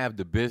I didn't have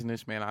the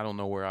business, man, I don't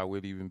know where I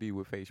would even be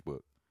with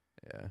Facebook.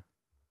 Yeah.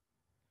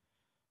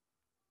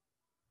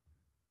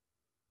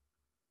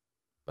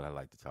 But I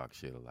like to talk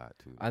shit a lot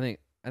too. I think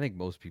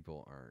most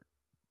people aren't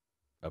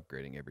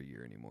upgrading every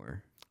year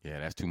anymore. Yeah,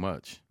 that's too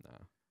much. No.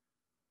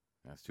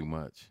 That's too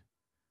much.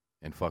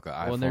 And fuck an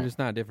iPhone. Well, and they're just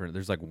not different.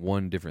 There's like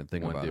one different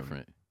thing about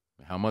different.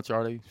 Them. How much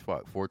are they?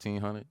 Fuck,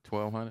 1,400,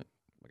 1,200?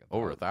 Like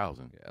over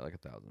 1,000. Yeah, like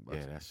 $1,000.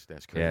 Yeah,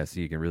 that's crazy. Yeah,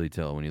 so you can really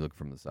tell when you look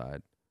from the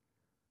side.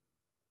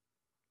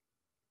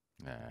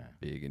 Nah.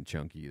 Big and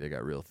chunky. They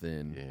got real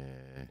thin.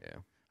 Yeah.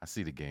 I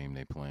see the game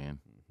they playing.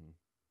 Mm-hmm.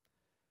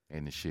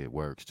 And the shit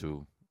works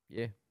too.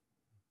 Yeah.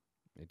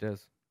 It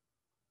does.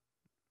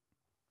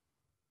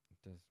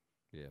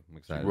 Yeah, I'm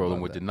excited. You rolling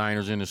with the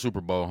Niners in the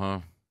Super Bowl, huh?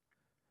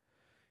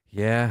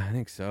 Yeah, I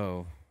think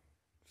so.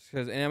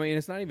 Because I mean,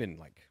 it's not even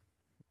like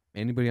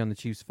anybody on the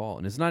Chiefs' fault,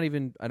 and it's not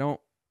even. I'm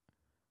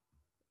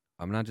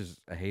not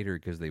just a hater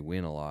because they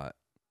win a lot.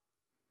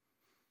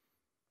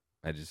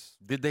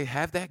 Did they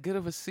have that good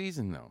of a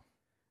season though?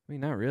 I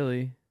mean, not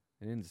really.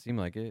 It didn't seem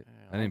like it.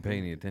 I didn't pay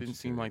any attention. It didn't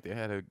seem like they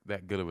had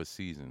that good of a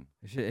season.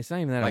 It's not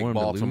even that like I want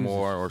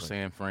Baltimore them to or lose.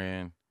 San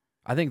Fran.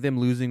 I think them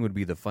losing would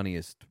be the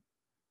funniest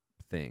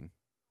thing.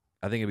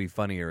 I think it'd be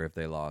funnier if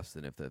they lost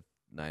than if the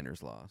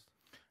Niners lost.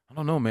 I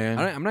don't know, man.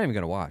 I'm not even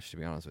gonna watch, to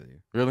be honest with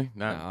you. Really?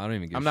 No, I don't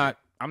even. Give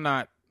I'm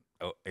not.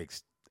 I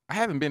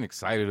haven't been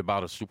excited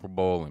about a Super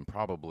Bowl in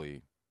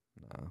probably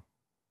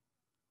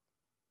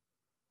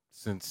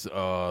since the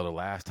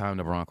last time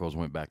the Broncos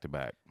went back to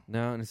back.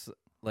 No, and it's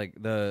like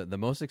the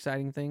most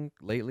exciting thing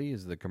lately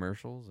is the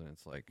commercials, and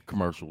it's like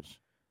commercials.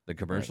 The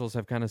commercials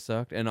have kind of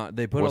sucked, and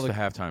they put What's all the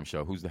halftime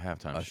show? Who's the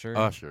halftime?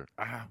 Usher.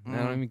 I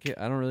don't even care.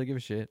 I don't really give a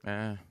shit.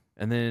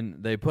 And then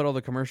they put all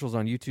the commercials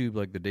on YouTube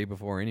like the day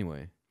before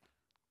anyway.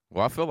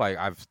 Well, I feel like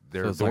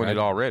they're doing it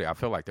already. I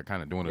feel like they're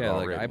kind of doing it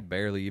already. Like I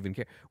barely even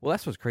care. Well,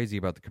 that's what's crazy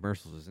about the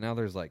commercials is now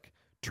there's like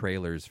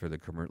trailers for the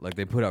like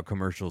they put out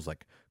commercials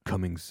like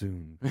coming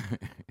soon,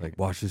 like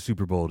watch the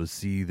Super Bowl to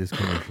see this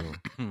commercial.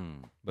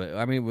 But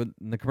I mean,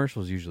 the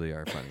commercials usually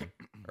are funny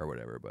or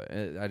whatever. But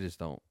I just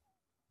don't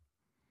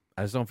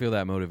feel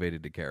that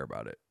motivated to care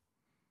about it.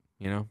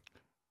 You know.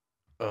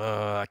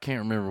 I can't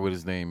remember what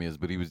his name is,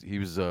 but he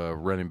was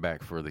running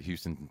back for the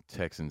Houston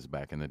Texans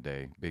back in the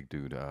day. Big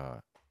dude,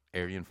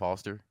 Arian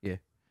Foster. Yeah,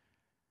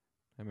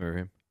 I remember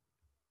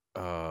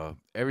him.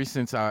 Ever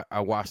since I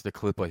watched a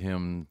clip of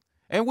him,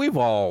 and we've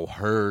all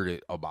heard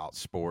it about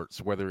sports,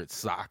 whether it's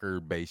soccer,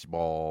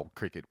 baseball,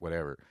 cricket,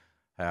 whatever,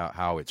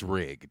 how it's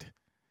rigged,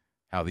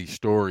 how these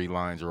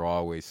storylines are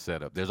always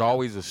set up. There's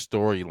always a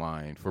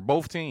storyline for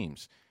both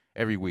teams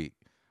every week.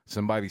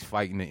 Somebody's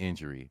fighting an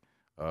injury.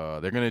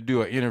 They're going to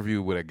do an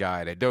interview with a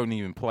guy that don't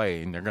even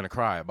play, and they're going to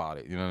cry about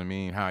it. You know what I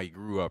mean? How he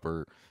grew up,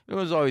 or it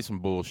was always some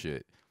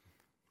bullshit.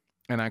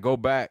 And I go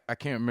back, I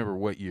can't remember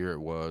what year it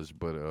was,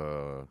 but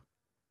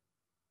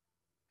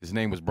his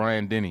name was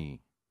Brian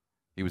Denny.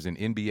 He was an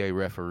NBA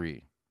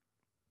referee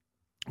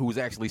who was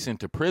actually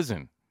sent to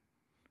prison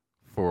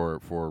for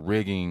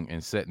rigging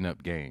and setting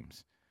up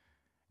games.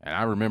 And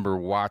I remember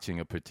watching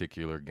a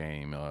particular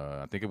game.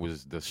 I think it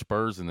was the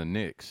Spurs and the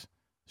Knicks.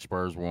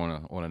 Spurs were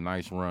on a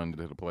nice run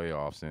to the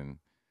playoffs, and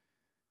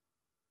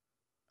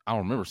I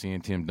don't remember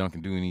seeing Tim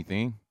Duncan do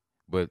anything,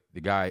 but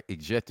the guy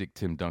ejected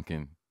Tim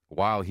Duncan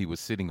while he was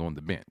sitting on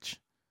the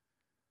bench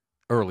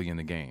early in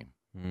the game.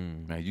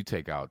 Now, you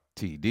take out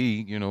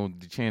TD,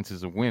 the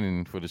chances of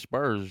winning for the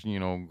Spurs,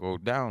 go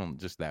down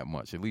just that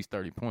much, at least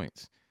 30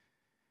 points.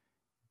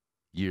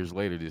 Years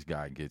later, this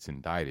guy gets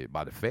indicted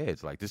by the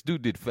feds. Like, this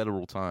dude did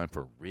federal time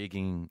for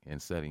rigging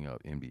and setting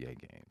up NBA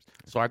games.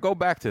 So I go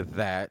back to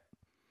that,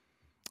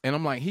 and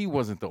I'm like, he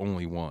wasn't the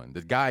only one.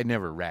 The guy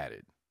never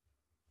ratted.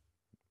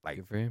 Like,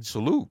 Good for him.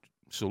 salute.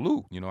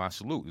 You know, I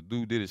salute. The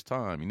dude did his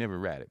time. He never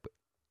ratted. But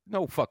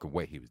no fucking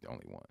way he was the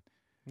only one.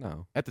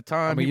 No. At the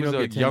time, mean, he you was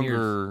don't a get 10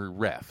 younger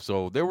ref.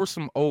 So there were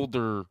some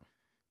older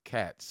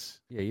cats.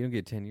 Yeah, you don't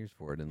get 10 years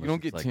for it. Unless You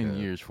don't it's get like 10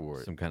 years for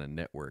it. Some kind of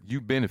network.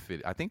 You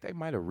benefit. I think they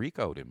might have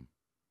RICO'd him.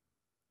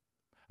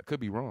 I could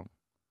be wrong,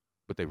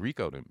 but they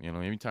RICO'd him. You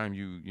know, every time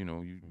you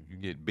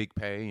get big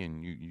pay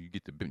and you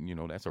get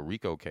the, that's a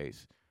RICO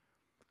case.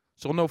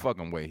 So no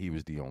fucking way he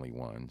was the only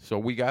one. So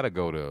we got to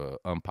go to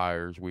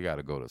umpires. We got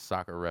to go to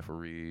soccer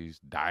referees,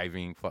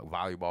 diving,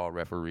 volleyball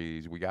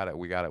referees. We got to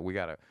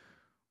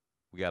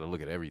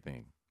look at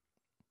everything.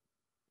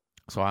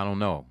 So I don't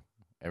know.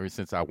 Ever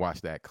since I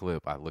watched that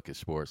clip, I look at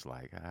sports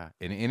like,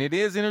 and it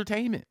is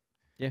entertainment.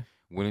 Yeah.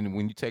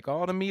 When you take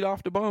all the meat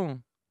off the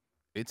bone,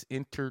 it's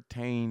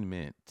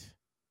entertainment.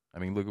 I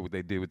mean, look at what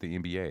they did with the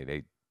NBA.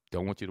 They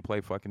don't want you to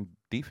play fucking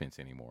defense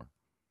anymore.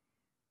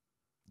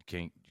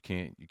 You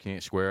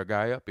can't square a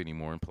guy up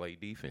anymore and play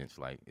defense.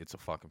 Like, it's a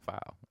fucking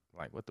foul.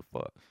 Like, what the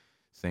fuck?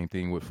 Same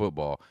thing with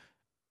football.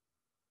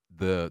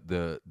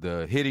 The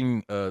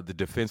hitting the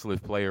defenseless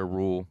player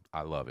rule,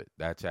 I love it.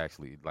 That's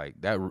actually like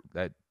that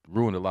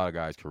ruined a lot of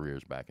guys'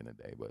 careers back in the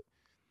day, but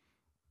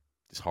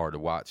it's hard to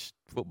watch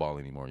football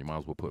anymore. You might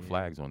as well put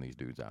flags on these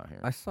dudes out here.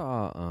 I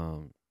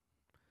saw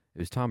it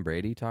was Tom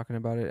Brady talking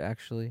about it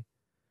actually,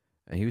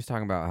 and he was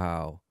talking about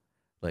how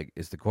like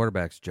it's the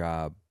quarterback's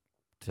job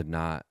to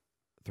not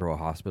throw a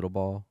hospital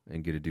ball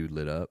and get a dude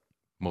lit up.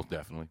 Most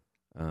definitely.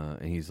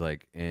 And he's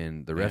like,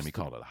 and the Damn, rest. he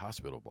called it a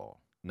hospital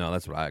ball. No,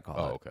 that's what I call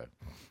it. Oh,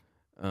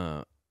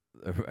 okay.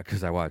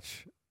 Because I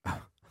watch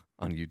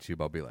on YouTube,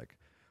 I'll be like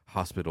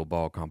hospital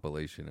ball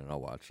compilation, and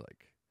I'll watch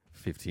like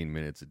 15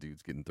 minutes of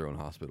dudes getting thrown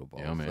hospital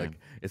balls. Yeah, man. Like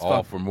it's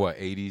all from what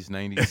 80s,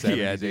 90s, 70s,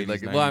 yeah, dude. 80s,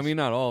 Like, 90s? well, I mean,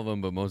 not all of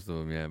them, but most of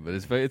them. Yeah, but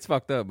it's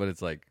fucked up. But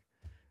it's like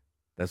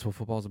that's what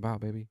football's about,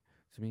 baby.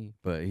 To me.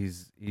 But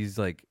he's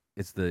like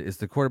it's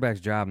the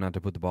quarterback's job not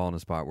to put the ball in a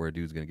spot where a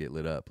dude's gonna get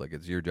lit up. Like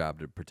it's your job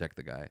to protect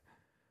the guy.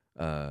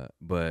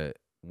 But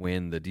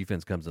when the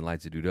defense comes and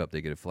lights a dude up, they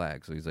get a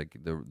flag. So he's like,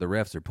 the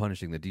refs are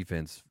punishing the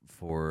defense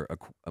for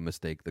a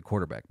mistake the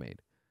quarterback made.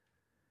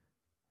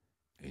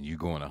 And you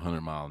going 100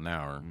 miles an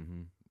hour,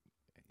 Mm-hmm.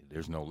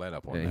 there's no let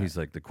up on And that. he's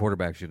like, the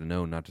quarterback should have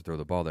known not to throw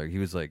the ball there. He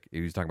was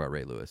talking about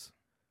Ray Lewis.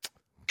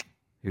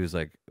 He was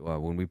like, well,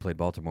 when we played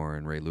Baltimore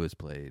and Ray Lewis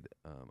played,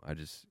 I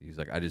just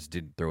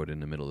didn't throw it in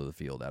the middle of the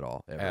field at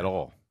all. Ever. At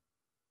all.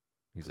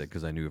 He's like,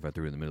 because I knew if I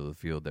threw it in the middle of the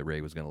field that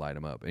Ray was going to light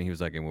him up. And he was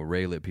like, and when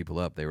Ray lit people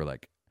up, they were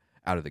like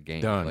out of the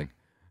game. Done. Like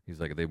he's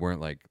like, they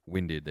weren't like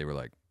winded. They were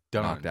like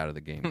Done. knocked out of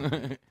the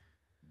game.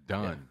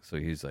 Done. Yeah. So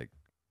he's like,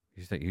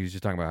 he was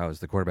just talking about how it's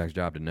the quarterback's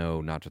job to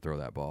know not to throw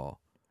that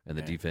ball, and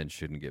the defense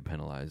shouldn't get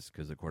penalized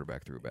because the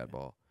quarterback threw a bad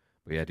ball.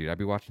 But yeah, dude, I'd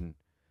be watching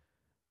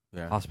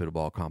hospital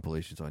ball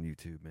compilations on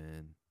YouTube,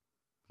 man.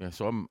 Yeah,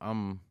 so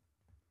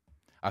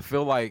I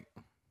feel like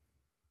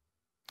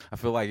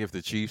if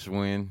the Chiefs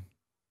win,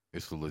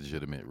 it's a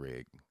legitimate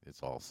rig.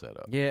 It's all set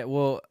up. Yeah,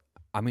 well,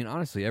 I mean,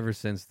 honestly, ever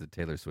since the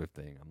Taylor Swift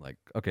thing, I'm like,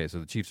 okay, so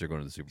the Chiefs are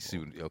going to the Super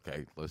Bowl.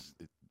 Okay,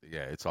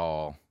 it's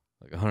all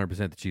like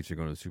 100%. The Chiefs are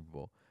going to the Super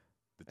Bowl.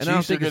 The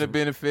Chiefs are going to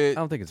benefit. I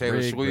don't think it's Taylor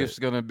rigged, Swift's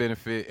going to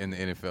benefit, and the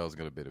NFL is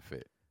going to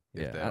benefit.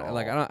 Yeah,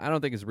 I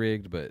don't think it's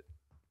rigged, but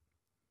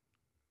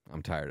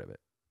I'm tired of it.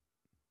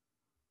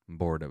 I'm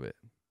bored of it.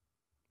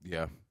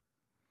 Yeah,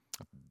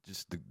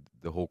 just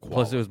the whole quality.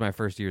 Plus, it was my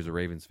first year as a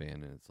Ravens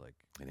fan, and it's like,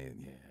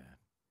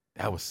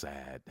 that was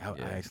sad. I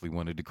actually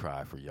wanted to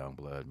cry for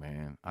Youngblood,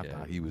 man. I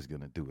thought he was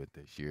going to do it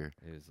this year.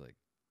 It was like,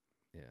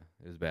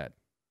 it was bad.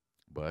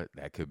 But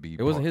that could be.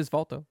 It wasn't his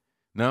fault though.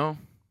 No,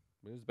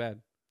 it was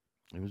bad.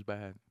 It was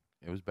bad.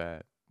 It was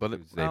bad. But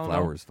it was Zay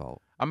Flowers'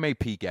 fault. I may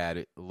peek at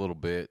it a little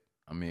bit.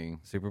 I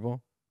mean, Super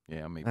Bowl.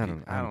 Yeah, I may.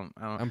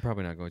 I'm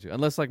probably not going to,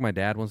 unless like my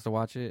dad wants to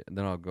watch it, and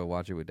then I'll go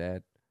watch it with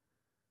Dad.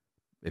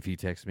 If he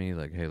texts me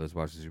like, "Hey, let's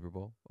watch the Super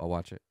Bowl," I'll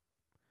watch it.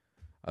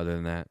 Other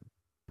than that,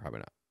 probably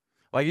not.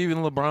 Like even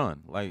LeBron,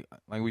 like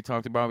we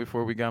talked about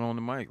before we got on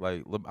the mic.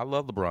 Like I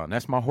love LeBron.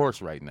 That's my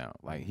horse right now.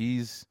 Like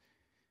he's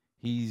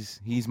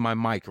my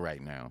mic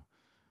right now.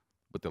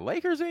 But the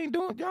Lakers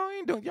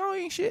y'all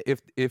ain't shit.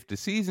 If the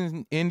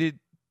season ended,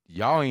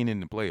 y'all ain't in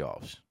the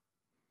playoffs.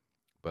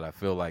 But I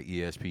feel like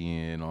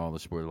ESPN, all the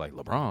sports, like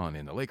LeBron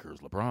and the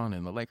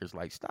Lakers,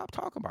 like stop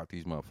talking about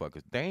these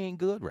motherfuckers. They ain't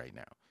good right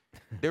now.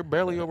 They're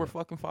barely over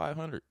fucking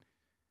 500.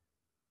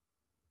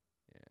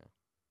 Yeah.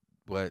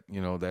 But,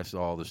 that's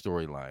all the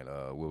storyline.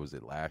 What was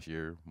it, last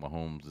year?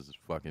 Mahomes'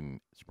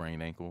 fucking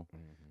sprained ankle.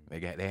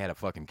 Mm-hmm. They had a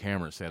fucking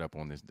camera set up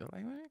on this. They're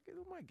like, man,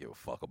 I might give a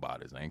fuck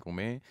about his ankle,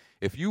 man.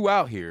 If you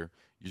out here,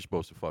 you're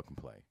supposed to fucking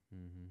play.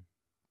 Mm-hmm.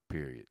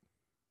 Period.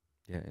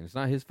 Yeah, and it's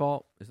not his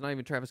fault. It's not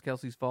even Travis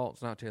Kelce's fault.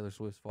 It's not Taylor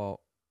Swift's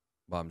fault.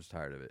 But I'm just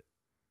tired of it.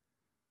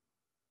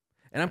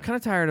 And I'm kind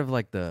of tired of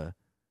like I'm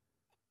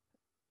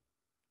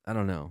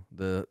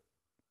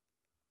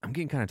I'm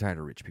getting kind of tired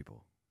of rich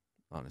people,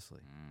 honestly.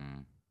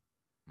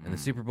 And the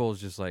Super Bowl is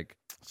just like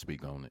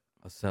speak on it.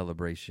 A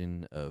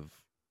celebration of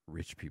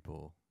rich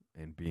people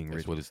and being rich.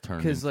 That's what it's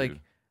turned into. Because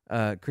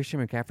like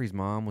Christian McCaffrey's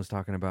mom was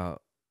talking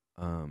about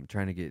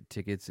trying to get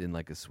tickets in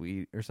like a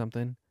suite or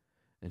something,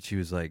 and she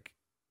was like,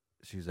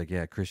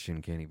 yeah,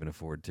 Christian can't even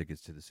afford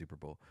tickets to the Super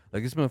Bowl.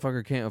 Like this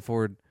motherfucker can't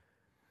afford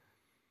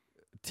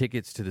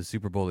tickets to the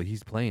Super Bowl that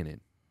he's playing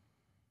in.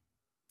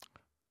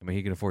 I mean,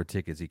 he can afford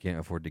tickets. He can't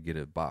afford to get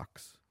a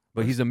box.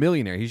 But he's a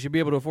millionaire. He should be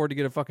able to afford to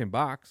get a fucking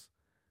box.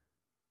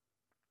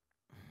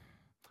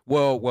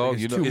 Well, Like,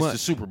 you know, it's the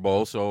Super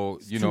Bowl, so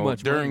you know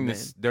during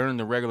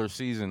the regular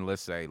season,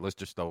 let's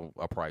just throw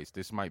a price.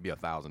 This might be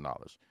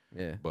 $1,000.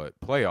 Yeah. But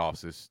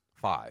playoffs is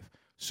 $5.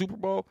 Super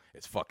Bowl,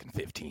 it's fucking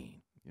 $15.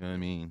 You know what I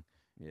mean?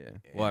 Yeah.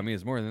 Well, I mean,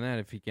 it's more than that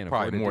if he can't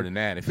afford it. Probably more than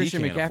that if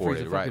Christian he can't afford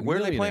McCaffrey's it, a right? fucking Where are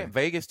they millionaire. playing?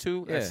 Vegas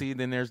too? Yeah. See,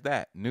 then there's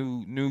that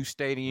new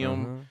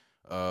stadium,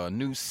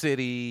 new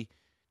city.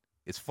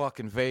 It's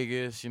fucking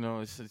Vegas, you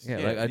know. It's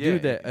like a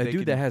dude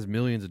that has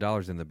millions of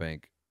dollars in the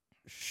bank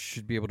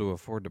should be able to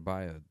afford to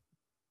buy a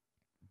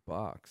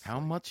box. How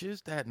much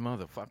is that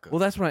motherfucker? Well,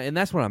 that's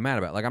what I'm mad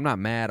about. Like, I'm not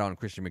mad on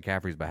Christian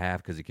McCaffrey's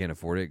behalf because he can't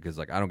afford it. Because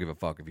like, I don't give a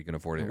fuck if he can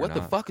afford it. What or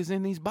the not. fuck is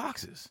in these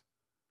boxes?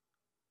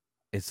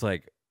 It's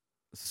like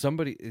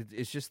somebody.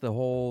 It's just the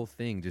whole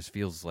thing just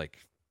feels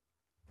like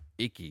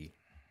icky,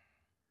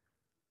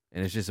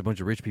 and it's just a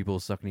bunch of rich people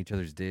sucking each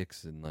other's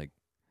dicks and like.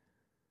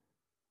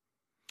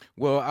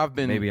 Well,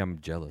 maybe I'm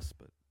jealous,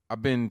 but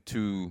I've been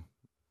to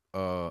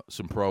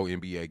some pro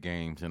NBA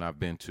games, and I've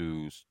been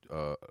to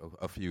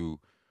a few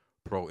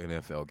pro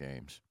NFL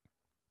games.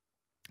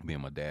 Me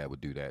and my dad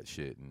would do that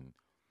shit. And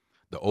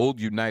the old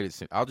United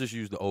Center, I'll just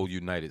use the old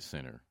United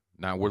Center.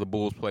 Now, where the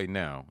Bulls play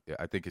now,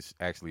 I think it's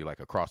actually like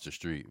across the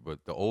street. But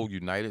the old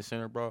United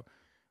Center, bro,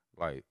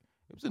 like,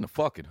 it was in the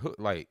fucking hood.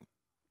 Like,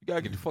 you got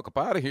to get the fuck up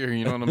out of here,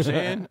 you know what I'm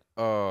saying?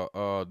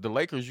 The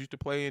Lakers used to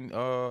play in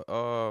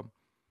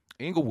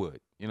Inglewood,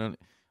 you know,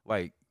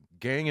 like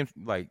gang and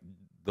like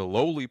the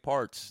lowly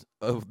parts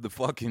of the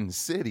fucking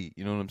city,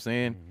 you know what I'm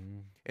saying? Mm-hmm.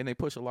 And they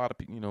push a lot of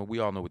people, you know, we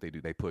all know what they do.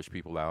 They push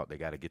people out. They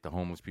got to get the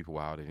homeless people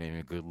out. It ain't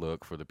a good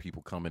look for the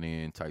people coming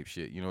in type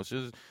shit. You know, it's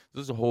just,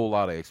 there's a whole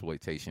lot of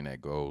exploitation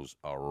that goes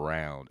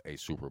around a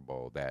Super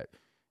Bowl that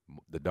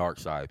the dark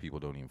side people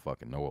don't even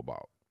fucking know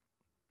about.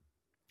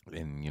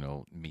 And, you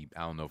know,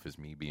 I don't know if it's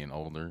me being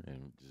older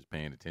and just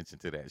paying attention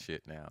to that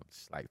shit now.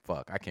 It's like,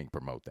 fuck, I can't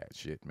promote that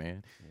shit,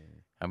 man. Yeah.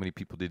 How many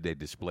people did they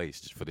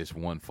displace just for this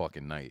one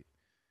fucking night?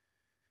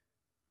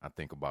 I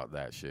think about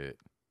that shit.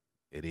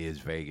 It is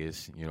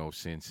Vegas, you know,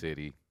 Sin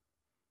City.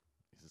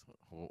 There's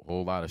a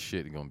whole lot of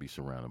shit going to be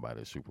surrounded by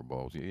the Super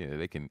Bowls. Yeah,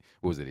 they can,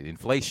 what was it,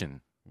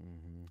 inflation?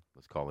 Mm-hmm.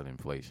 Let's call it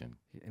inflation.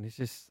 And it's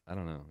just, I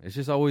don't know. It's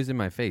just always in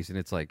my face. And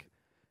it's like,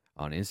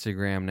 on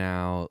Instagram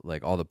now,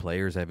 like all the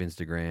players have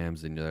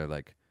Instagrams, and they're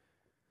like,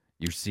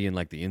 you're seeing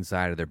like the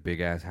inside of their big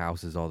ass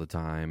houses all the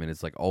time, and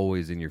it's like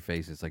always in your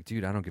face. It's like,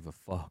 dude, I don't give a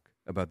fuck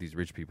about these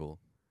rich people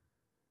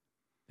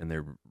and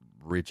their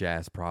rich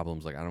ass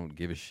problems. Like, I don't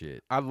give a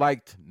shit. I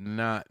liked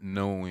not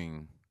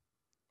knowing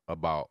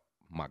about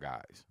my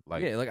guys.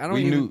 Like, yeah, like I don't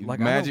even like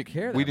Magic. I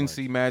don't care. We didn't much.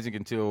 see Magic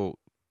until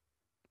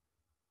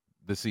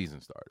the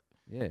season started.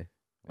 Yeah,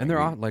 and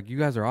they're like, you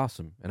guys are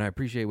awesome, and I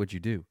appreciate what you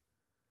do.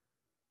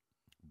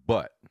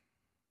 But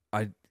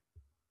I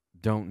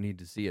don't need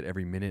to see it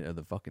every minute of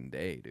the fucking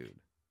day, dude.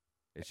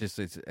 It's just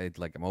it's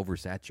like I'm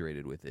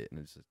oversaturated with it, and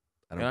it's just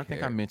I don't. I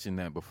think I mentioned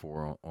that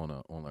before on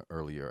an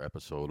earlier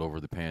episode over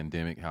the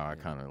pandemic. How I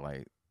kind of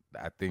like,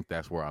 I think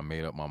that's where I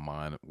made up my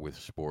mind with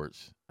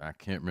sports. I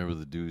can't remember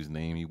the dude's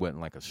name. He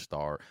wasn't like a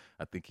star.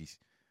 I think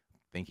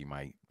he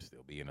might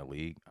still be in the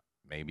league.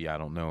 Maybe, I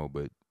don't know.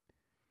 But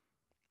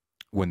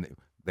when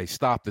they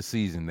stopped the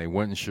season, they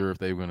weren't sure if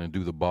they were going to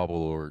do the bubble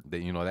or they,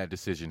 you know, that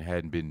decision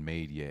hadn't been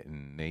made yet.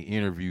 And they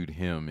interviewed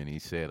him, and he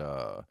said,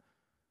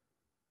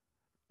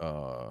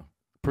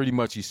 pretty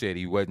much he said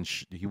he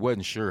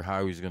wasn't sure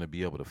how he was going to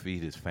be able to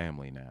feed his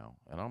family now.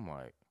 And I'm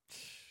like,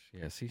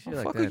 yeah, see, shit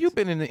like that. You've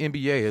been in the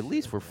NBA at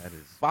least for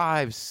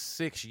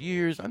 5-6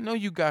 years. I know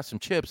you got some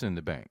chips in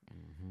the bank.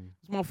 Mm-hmm.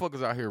 These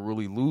motherfuckers out here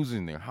really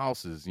losing their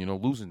houses, you know,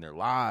 losing their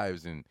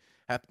lives and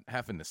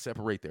having to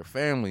separate their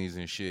families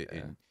and shit.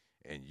 Yeah.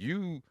 And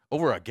you,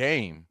 over a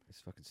game.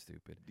 It's fucking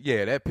stupid.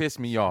 Yeah, that pissed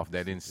me off.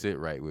 That didn't sit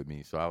right with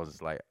me. So I was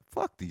just like,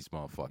 fuck these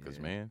motherfuckers,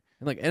 man.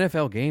 And like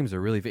NFL games are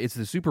really, it's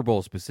the Super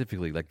Bowl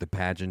specifically, like the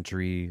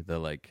pageantry,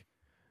 the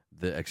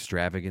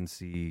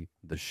extravagancy,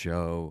 the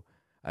show.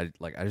 I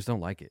just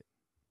don't like it.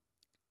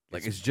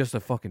 Like, it's just a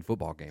fucking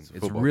football game.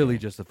 It's really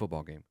just a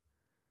football game.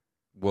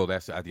 Well,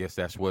 I guess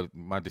that's what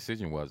my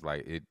decision was.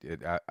 Like,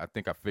 I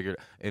think I figured,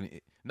 and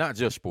not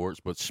just sports,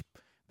 but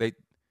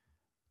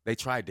they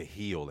tried to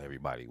heal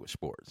everybody with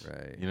sports.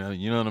 Right. You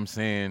know what I'm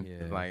saying?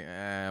 Yeah. Like,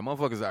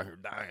 motherfuckers out here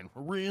dying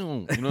for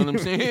real. You know what I'm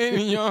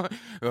saying? You know?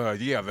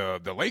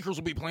 The Lakers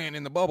will be playing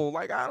in the bubble.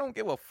 Like, I don't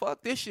give a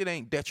fuck. This shit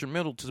ain't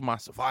detrimental to my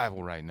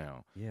survival right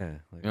now. Yeah. You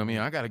know what I mean?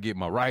 I got to get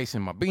my rice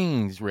and my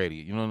beans ready.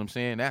 You know what I'm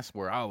saying? That's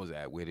where I was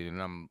at with it.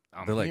 And I'm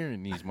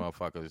hearing these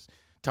motherfuckers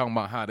talking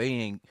about how they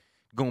ain't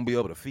gonna be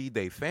able to feed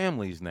their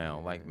families now.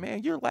 Yeah. Like,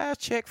 man, your last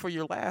check for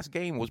your last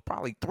game was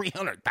probably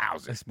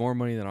 $300,000. That's more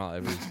money than I'll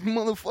ever see.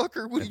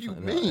 Motherfucker, what do you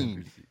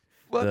mean?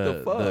 What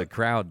the fuck? The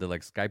crowd, the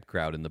like Skype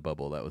crowd in the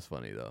bubble, that was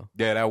funny though.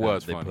 Yeah, that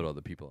was They funny. put all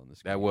the people on the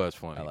screen. That was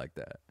funny. I like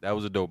that. That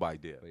was a dope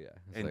idea. But yeah,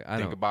 it's And like, I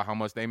think don't. about how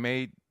much they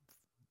made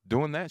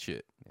doing that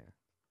shit.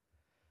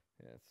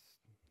 Yeah,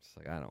 it's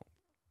like I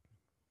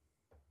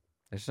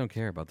just don't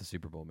care about the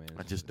Super Bowl, man.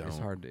 I just It's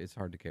don't. It's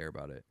hard to care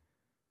about it.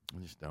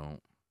 I just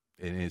don't.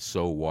 And it's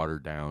so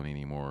watered down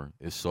anymore.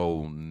 It's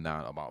so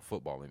not about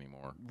football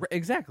anymore.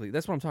 Exactly.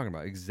 That's what I'm talking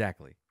about.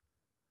 Exactly.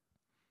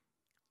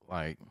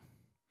 Like,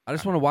 I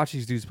just want to watch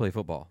these dudes play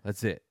football.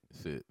 That's it.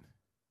 that's it.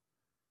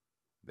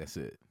 That's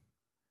it.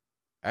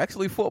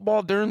 Actually,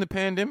 football during the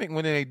pandemic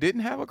when they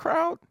didn't have a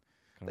crowd,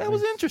 that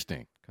was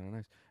interesting. Kind of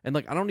nice. And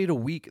like, I don't need a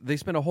week. They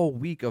spent a whole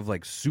week of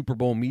like Super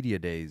Bowl media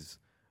days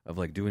of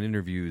like doing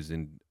interviews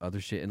and other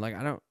shit. And like,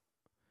 I don't.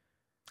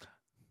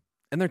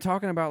 And they're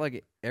talking about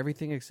like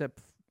everything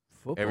except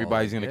football.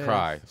 Everybody's gonna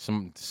cry.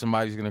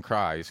 Somebody's gonna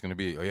cry. It's gonna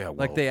be, oh yeah. Well,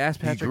 like they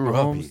asked he Patrick grew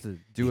up, Mahomes to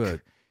do a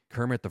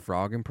Kermit the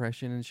Frog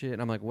impression and shit.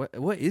 And I'm like,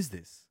 what is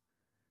this?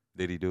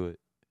 Did he do it?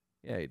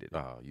 Yeah, he did.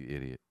 Oh, you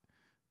idiot.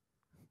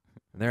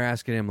 And they're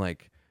asking him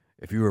like,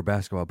 if you were a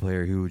basketball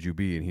player, who would you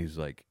be? And he's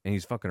like, and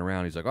he's fucking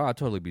around. He's like, oh, I'd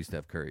totally be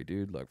Steph Curry,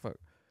 dude. Like, fuck.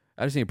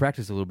 I just need to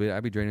practice a little bit.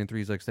 I'd be draining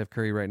threes like Steph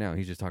Curry right now.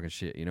 He's just talking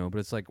shit, you know? But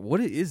it's like,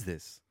 what is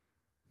this?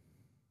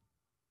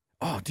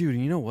 Oh, dude,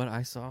 you know what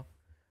I saw?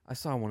 I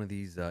saw one of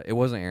these. It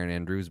wasn't Erin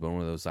Andrews, but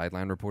one of those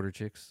sideline reporter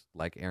chicks,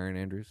 like Erin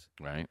Andrews.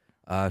 Right.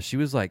 She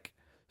was like,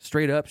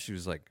 straight up, she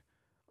was like,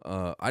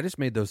 I just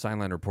made those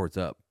sideline reports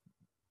up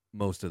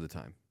most of the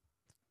time.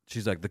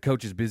 She's like, the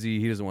coach is busy.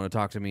 He doesn't want to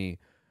talk to me.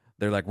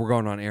 They're like, we're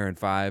going on air in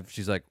 5.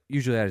 She's like,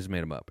 usually I just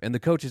made them up. And the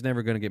coach is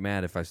never going to get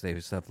mad if I say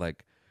stuff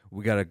like,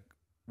 we gotta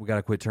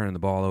quit turning the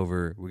ball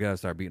over. We gotta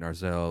start beating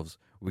ourselves.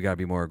 We gotta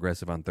be more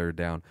aggressive on third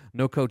down.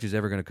 No coach is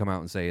ever going to come out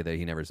and say that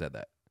he never said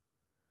that.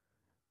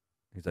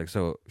 He's like,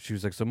 she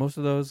was like, so most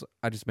of those,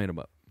 I just made them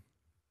up.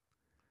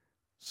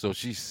 So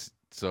she said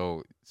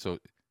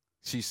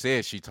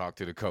she talked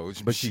to the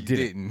coach, But she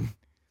didn't.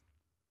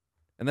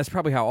 And that's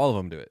probably how all of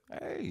them do it.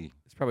 Hey,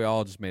 It's probably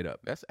all just made up.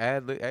 that's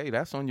ad-lib. Hey,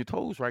 that's on your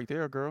toes right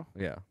there, girl.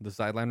 Yeah. The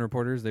sideline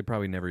reporters, they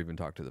probably never even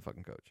talked to the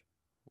fucking coach.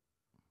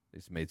 They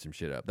just made some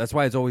shit up. That's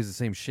why it's always the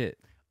same shit.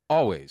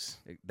 Always.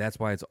 That's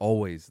why it's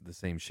always the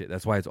same shit.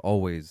 That's why it's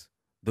always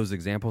those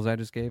examples I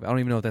just gave. I don't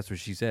even know if that's what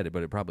she said,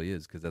 but it probably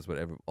is because that's what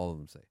all of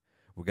them say.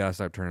 We got to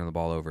start turning the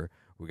ball over.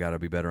 We got to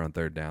be better on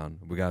third down.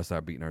 We got to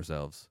start beating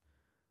ourselves.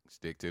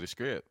 Stick to the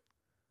script.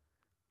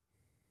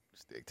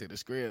 Stick to the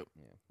script.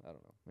 Yeah, I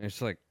don't know. It's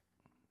like,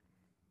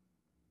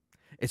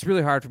 it's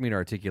really hard for me to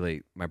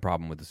articulate my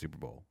problem with the Super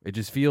Bowl. It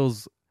just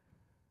feels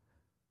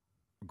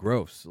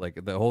gross.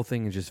 Like the whole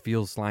thing just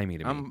feels slimy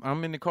to me.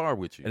 I'm in the car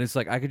with you. And it's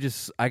like I can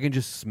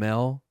just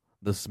smell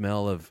the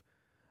smell of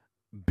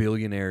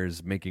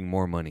billionaires making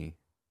more money.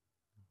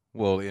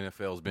 Well, the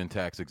NFL's been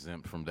tax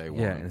exempt from day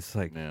one. Yeah, and it's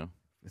like, yeah.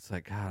 It's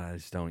like, God, I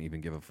just don't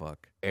even give a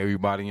fuck.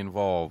 Everybody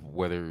involved,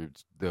 whether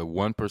it's the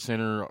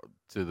 1%er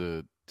to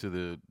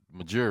the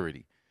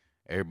majority,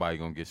 everybody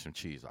gonna get some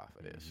cheese off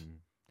of this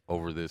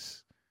over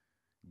this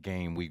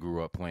game we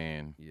grew up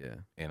playing. Yeah,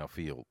 in a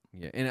field.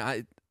 Yeah,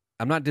 and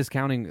I'm not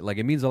discounting. Like,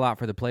 it means a lot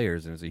for the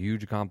players, and it's a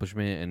huge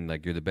accomplishment. And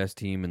like, you're the best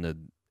team in the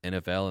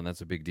NFL, and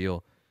that's a big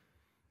deal.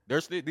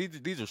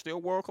 These are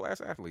still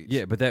world-class athletes.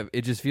 Yeah, but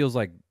it just feels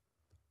like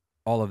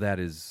all of that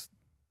is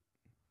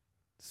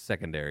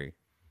secondary.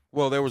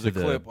 Well, there was a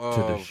clip to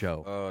the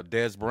show.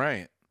 Des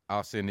Bryant.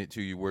 I'll send it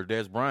to you. Where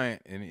Des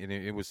Bryant, and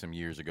it was some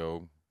years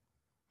ago,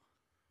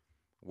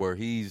 where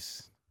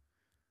he's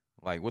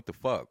like, "What the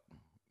fuck?"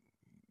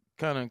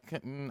 Kind of,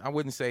 I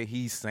wouldn't say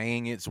he's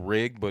saying it's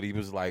rigged, but he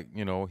was like,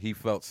 he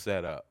felt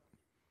set up.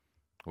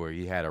 Where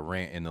he had a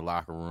rant in the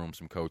locker room,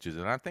 some coaches,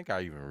 and I think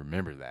I even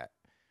remember that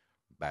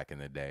back in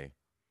the day.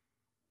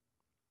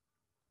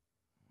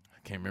 I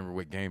can't remember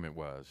what game it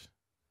was.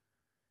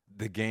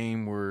 The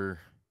game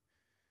where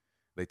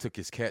they took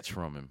his catch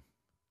from him.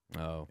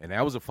 Oh. And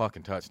that was a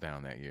fucking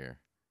touchdown that year.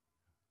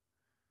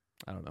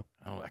 I don't know.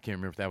 I can't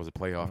remember if that was a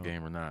playoff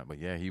game or not. But,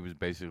 yeah, he was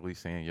basically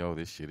saying, yo,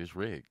 this shit is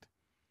rigged.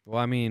 Well,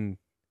 I mean,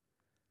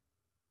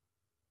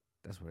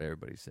 that's what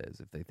everybody says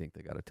if they think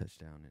they got a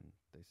touchdown and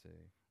they say.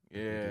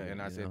 Yeah, and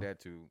I said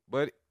that too.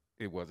 But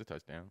it was a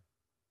touchdown.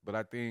 But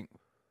I think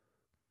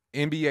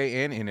NBA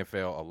and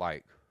NFL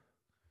alike,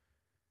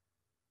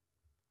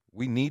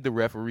 we need the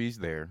referees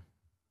there.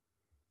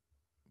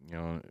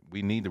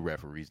 We need the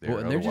referees there. Well,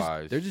 and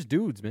otherwise, they're just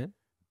dudes, man.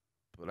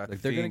 But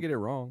they're gonna get it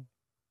wrong.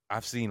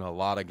 I've seen a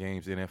lot of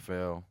games,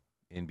 NFL,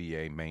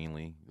 NBA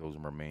mainly. Those are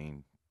my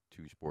main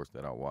two sports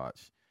that I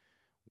watch,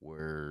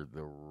 where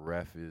the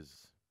ref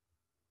is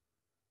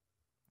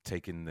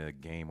taking the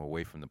game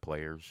away from the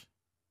players.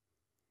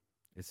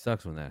 It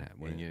sucks when that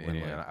happens.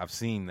 I've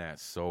seen that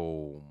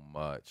so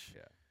much.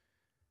 Yeah,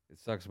 it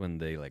sucks when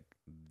they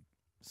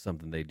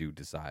something they do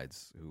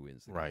decides who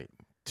wins. Right.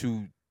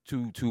 2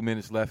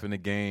 minutes left in the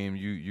game.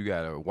 You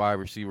got a wide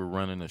receiver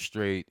running a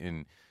straight,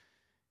 and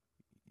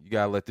You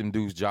gotta let them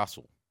dudes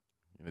jostle.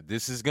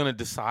 This is gonna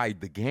decide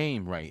the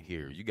game right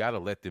here. You gotta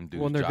let them dudes.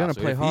 Well, and they're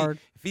jostle. gonna play hard.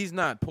 If he's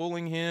not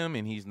pulling him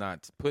and he's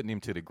not putting him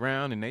to the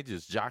ground, and they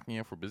just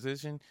jockeying for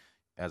position,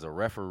 as a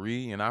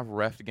referee, and I've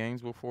reffed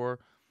games before,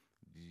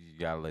 you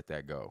gotta let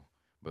that go.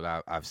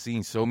 But I've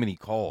seen so many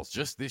calls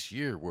just this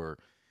year where,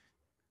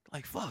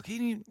 like, fuck, he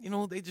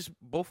didn't. They just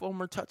both of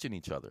them are touching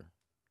each other,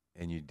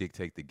 and you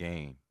dictate the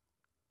game.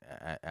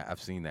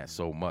 I've seen that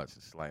so much.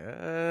 It's like,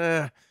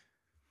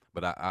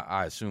 But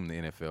I assume the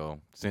NFL,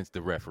 since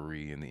the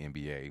referee and the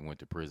NBA went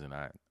to prison,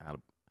 I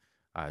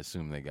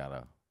assume they got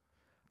a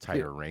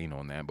tighter rein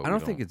on that. But I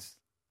don't think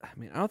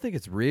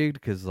it's rigged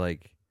because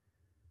like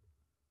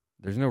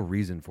there's no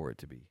reason for it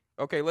to be.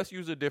 Okay, let's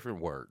use a different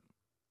word.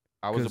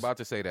 I was about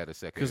to say that a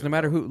second. Because no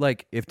matter who,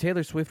 like if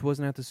Taylor Swift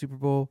wasn't at the Super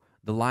Bowl,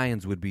 the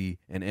Lions would be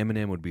and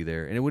Eminem would be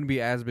there, and it wouldn't be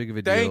as big of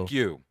a deal.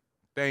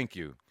 Thank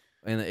you.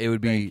 And it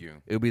would be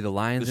the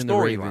Lions and the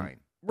Ravens.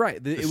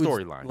 Right. The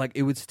storyline. Like,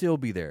 it would still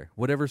be there.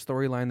 Whatever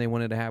storyline they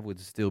wanted to have would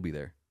still be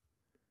there.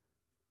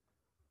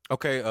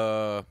 Okay.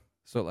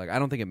 So, like, I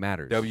don't think it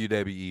matters.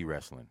 WWE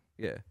wrestling.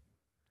 Yeah.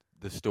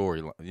 The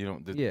storyline.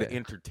 The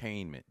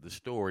entertainment. The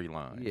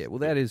storyline. Yeah, well,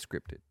 that is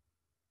scripted.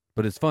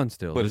 But it's fun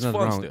still. But there's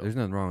nothing There's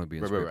nothing wrong with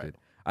being scripted. Right.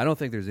 I don't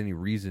think there's any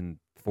reason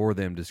for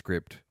them to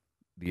script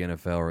the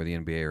NFL or the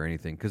NBA or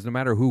anything. Because no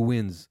matter who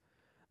wins,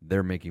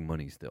 they're making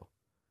money still.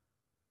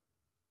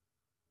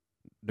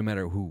 No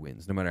matter who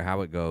wins, no matter how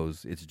it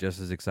goes, it's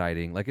just as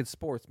exciting. Like, it's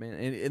sports, man.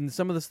 And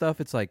some of the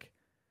stuff, it's like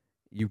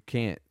you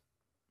can't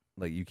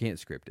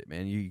script it,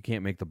 man. You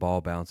can't make the ball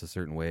bounce a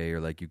certain way,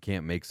 or like you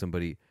can't make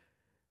somebody.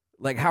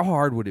 Like, how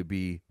hard would it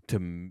be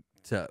to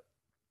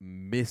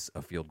miss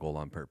a field goal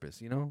on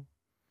purpose?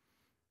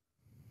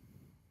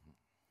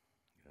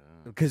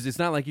 Because it's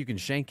not like you can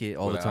shank it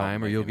all the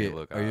time, or you'll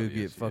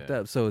get fucked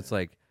up. So it's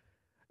like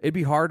it'd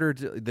be harder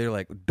to. They're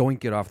like,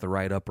 doink it off the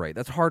right upright.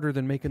 That's harder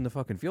than making the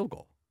fucking field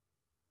goal.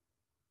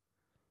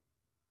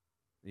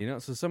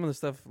 So some of the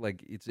stuff,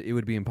 like, it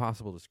would be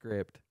impossible to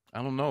script.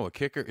 I don't know. A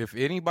kicker, if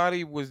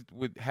anybody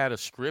had a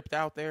script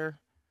out there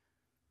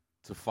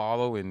to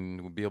follow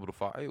and would be able to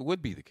follow, it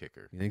would be the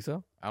kicker. You think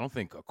so? I don't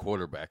think a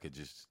quarterback could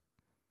just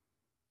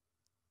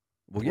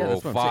throw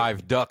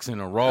 5 ducks in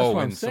a row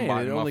and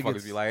somebody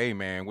motherfuckers be like, hey,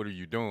 man, what are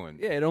you doing?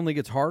 Yeah, it only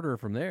gets harder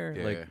from there.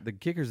 Yeah. Like, the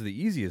kicker's the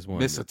easiest one.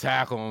 Miss a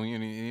tackle,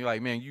 and you're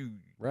like, man, you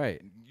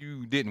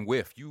didn't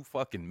whiff. You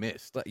fucking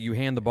missed. You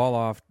hand the ball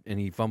off, and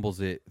he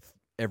fumbles it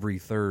every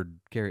third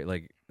carry.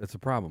 Like, that's a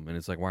problem. And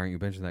it's like, why aren't you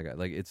benching that guy?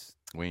 Like,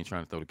 we ain't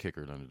trying to throw the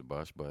kicker under the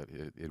bus, but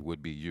it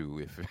would be you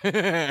if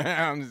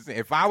I'm just saying,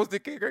 if I was the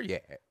kicker. Yeah,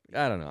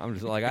 I don't know. I'm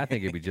just like, I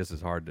think it'd be just as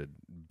hard to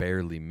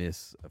barely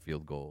miss a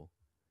field goal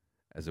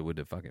as it would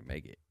to fucking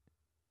make it.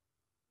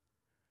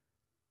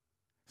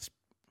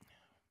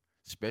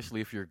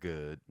 Especially if you're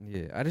good.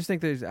 Yeah, I just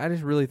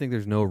really think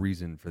there's no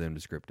reason for them to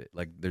script it.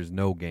 Like, there's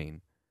no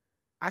gain.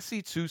 I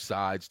see two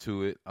sides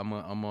to it. I'm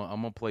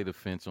gonna play the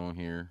fence on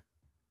here.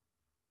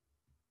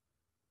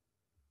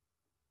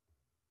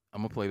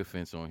 I'm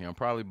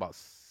probably about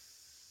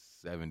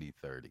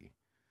 70-30.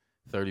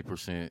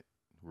 30%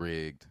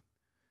 rigged.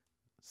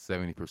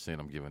 70%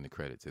 I'm giving the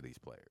credit to these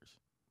players.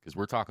 Because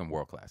we're talking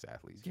world-class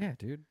athletes. Yeah,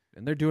 dude.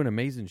 And they're doing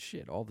amazing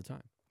shit all the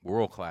time.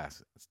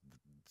 World-class.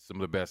 Some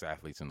of the best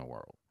athletes in the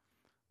world.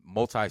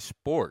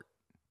 Multi-sport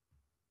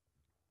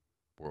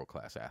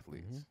world-class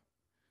athletes.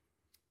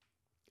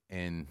 Mm-hmm.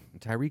 And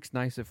Tyreek's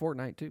nice at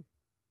Fortnite, too.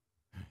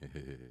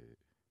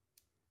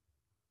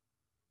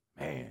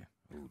 Man.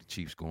 Ooh, the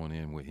Chiefs going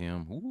in with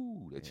him.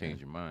 Ooh, that changed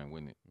your mind,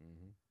 wouldn't it?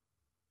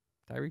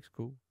 Mm-hmm. Tyreek's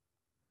cool.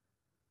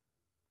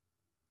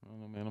 I don't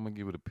know, man. I'm gonna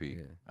give it a peek.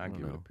 Yeah, I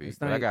give it a peek.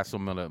 But I got so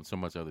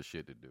much other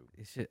shit to do.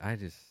 I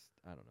don't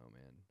know,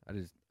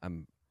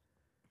 man.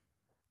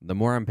 The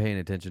more I'm paying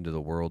attention to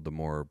the world, the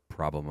more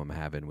problem I'm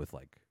having with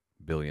like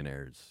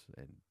billionaires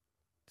and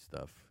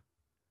stuff.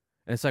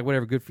 And it's like,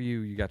 whatever, good for you.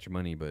 You got your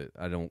money, but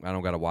I don't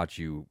got to watch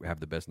you have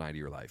the best night of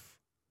your life.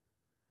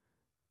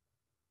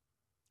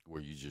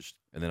 Where you just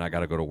and then I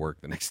got to go to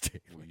work the next day.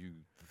 Where you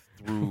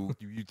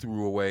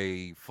threw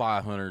away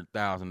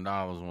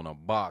 $500,000 on a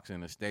box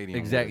in a stadium.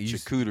 Exactly, with a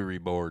charcuterie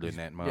board in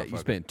that motherfucker. Yeah, you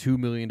spent $2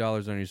 million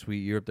on your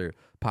suite. You're up there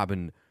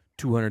popping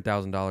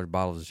 $200,000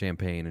 bottles of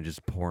champagne and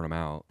just pouring them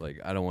out. Like,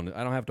 I don't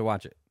have to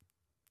watch it.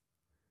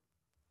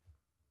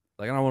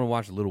 Like, I don't want to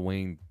watch Lil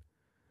Wayne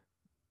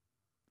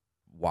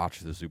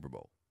watch the Super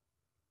Bowl.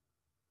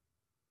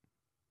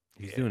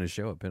 He's doing a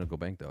show at Pinnacle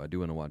Bank, though. I do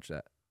want to watch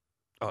that.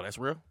 Oh, that's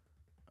real?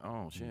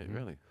 Oh, shit,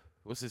 really?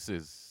 What's this,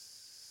 his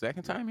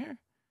second time here?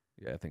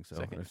 Yeah, I think so.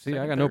 See,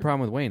 I got no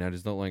problem with Wayne. I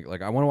just don't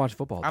like I want to watch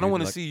football. I don't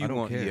want to see you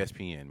on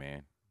ESPN,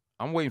 man.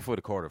 I'm waiting for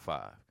the quarter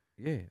 5.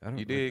 Yeah, I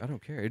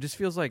don't care. It just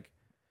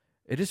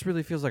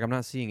really feels like I'm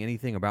not seeing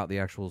anything about the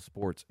actual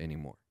sports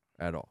anymore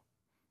at all.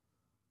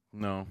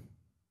 No.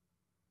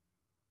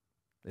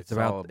 It's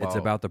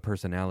about the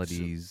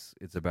personalities.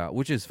 It's about,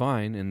 which is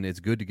fine, and it's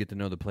good to get to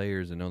know the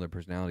players and know their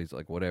personalities,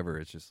 like whatever.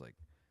 It's just like,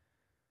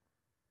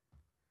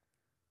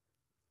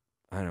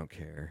 I don't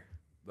care.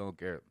 Don't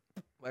care.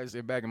 Like I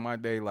said, back in my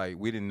day, like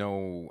we didn't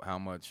know how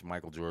much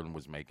Michael Jordan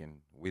was making.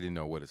 We didn't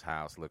know what his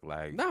house looked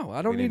like. No,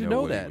 I don't We need didn't to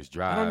know what he that. was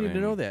I don't need to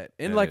driving, know that.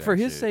 And none like of for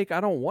that his shit. sake,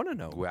 I don't want to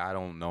know. Well, I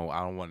don't know.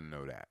 I don't want to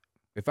know that.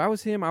 If I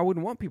was him, I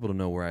wouldn't want people to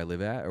know where I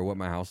live at or what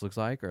my house looks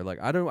like, or like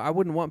I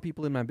wouldn't want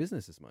people in my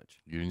business as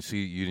much. You didn't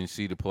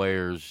see the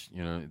players.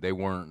 You know, they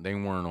weren't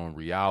on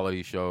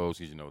reality shows.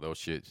 'Cause, you know, those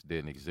shits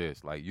didn't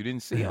exist. Like you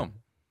didn't see them.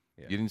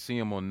 Yeah. You didn't see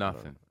them on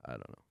nothing. I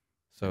don't know.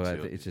 So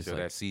until, it's just until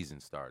like, that season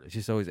started. it's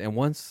just always, and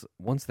once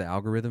the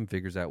algorithm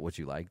figures out what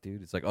you like,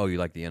 dude, it's like, oh, you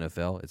like the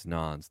NFL? It's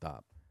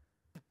nonstop.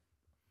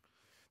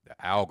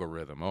 The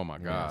algorithm. Oh my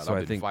Yeah, God! so I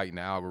I've been think- fighting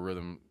the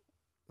algorithm.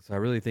 So I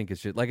really think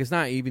it's just like, it's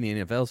not even the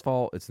NFL's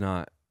fault. It's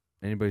not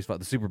anybody's fault.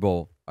 The Super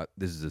Bowl,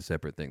 this is a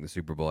separate thing. The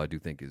Super Bowl, I do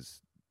think,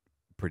 is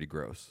pretty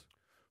gross.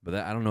 But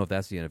I don't know if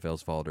that's the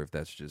NFL's fault or if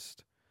that's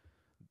just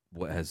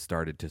what has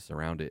started to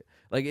surround it.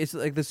 Like, it's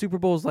like the Super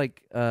Bowl is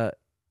like,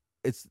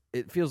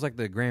 it feels like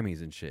the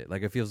Grammys and shit.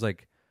 Like, it feels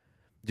like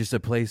just a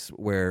place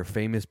where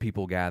famous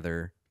people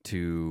gather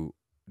to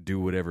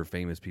do whatever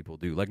famous people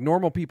do. Like,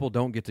 normal people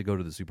don't get to go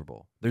to the Super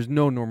Bowl. There's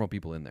no normal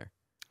people in there.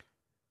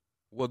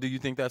 Well, do you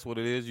think that's what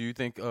it is? Do you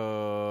think?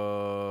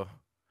 I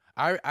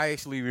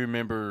actually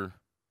remember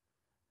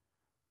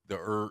the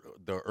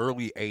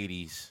early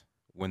 '80s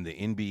when the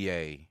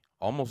NBA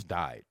almost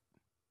died.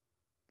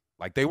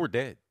 Like they were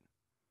dead,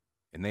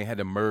 and they had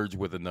to merge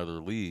with another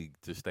league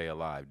to stay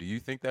alive. Do you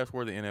think that's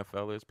where the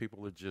NFL is?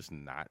 People are just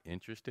not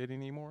interested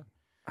anymore.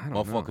 I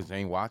don't Motherfuckers know.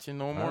 ain't watching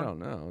no more. I don't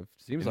know.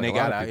 It seems And like they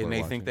a lot gotta, of people and are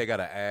they watching. think they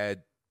gotta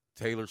add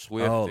Taylor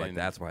Swift. Oh, like and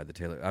that's why the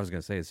Taylor. I was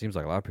gonna say it seems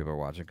like a lot of people are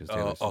watching because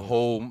Taylor a Swift.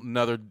 whole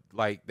nother,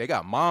 like they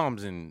got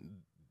moms and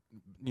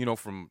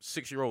from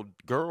 6-year-old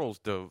girls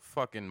to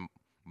fucking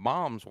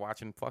moms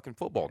watching fucking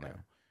football now.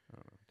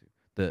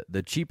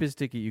 The cheapest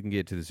ticket you can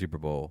get to the Super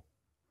Bowl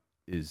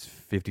is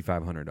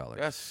 $5,500.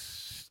 That's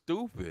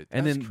stupid.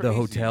 And That's then crazy, the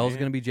hotel's man.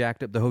 going to be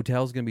jacked up. The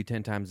hotel's going to be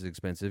 10 times as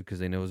expensive because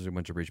they know there's a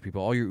bunch of rich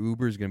people. All your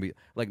Uber's going to be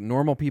like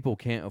normal people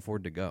can't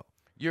afford to go.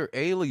 You're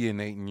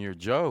alienating your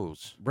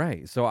Joes.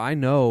 Right. So I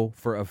know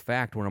for a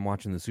fact when I'm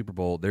watching the Super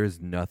Bowl, there's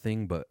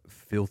nothing but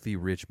filthy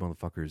rich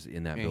motherfuckers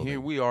in that And building.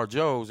 here we are,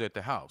 Joes at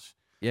the house.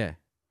 Yeah.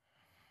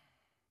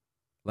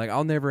 Like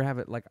I'll never have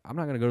it. Like I'm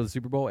not going to go to the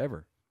Super Bowl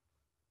ever.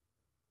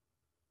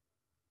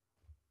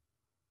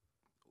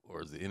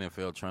 Or is the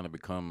NFL trying to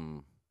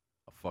become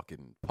a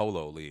fucking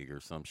polo league or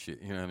some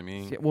shit? You know what I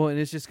mean? Yeah, well, and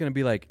it's just going to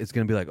be like,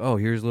 oh,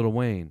 here's Lil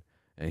Wayne,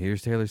 and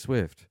here's Taylor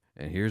Swift,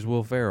 and here's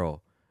Will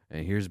Ferrell,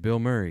 and here's Bill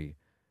Murray,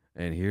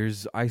 and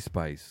here's Ice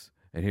Spice,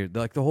 and here,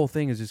 like the whole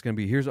thing is just going to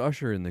be, here's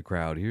Usher in the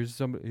crowd, here's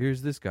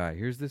this guy,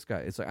 here's this guy.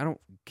 It's like I don't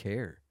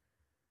care.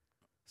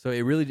 So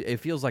it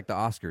feels like the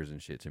Oscars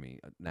and shit to me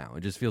now.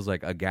 It just feels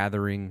like a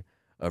gathering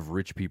of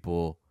rich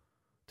people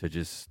to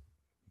just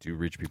do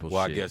rich people shit.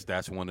 Well, I guess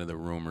that's one of the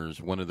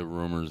rumors. One of the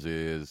rumors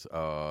is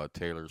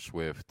Taylor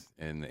Swift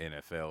and the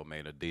NFL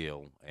made a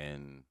deal,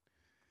 and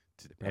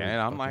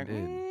I'm like,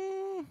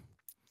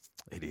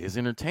 it is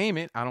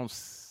entertainment. I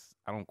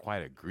don't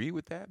quite agree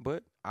with that,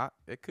 but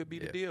it could be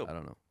the deal. I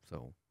don't know.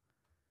 So,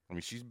 I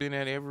mean, she's been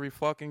at every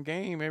fucking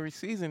game, every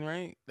season,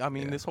 right? I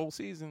mean, this whole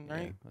season,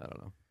 right? Yeah, I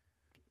don't know.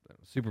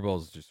 Super Bowl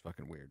is just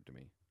fucking weird to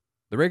me.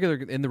 The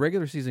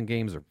regular season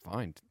games are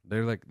fine.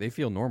 They're like they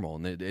feel normal,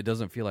 and it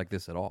doesn't feel like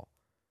this at all.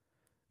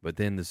 But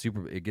then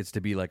it gets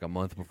to be like a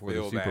month before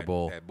the Super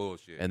Bowl, that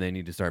bullshit. and they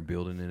need to start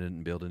building it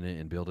and building it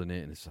and building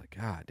it, and it's like,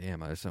 God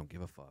damn, I just don't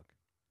give a fuck.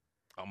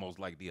 Almost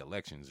like the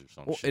elections or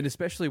some Well, shit. and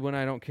especially when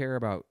I don't care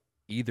about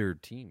either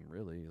team,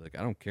 really. Like,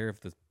 I don't care if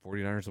the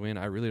 49ers win.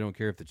 I really don't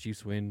care if the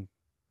Chiefs win.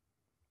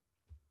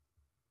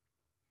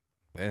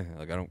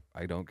 Like,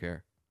 I don't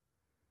care.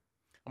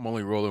 I'm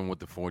only rolling with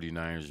the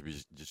 49ers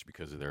just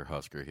because of their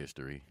Husker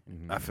history.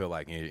 Mm-hmm. I feel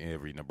like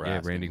every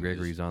Nebraska. Yeah, Randy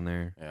Gregory's on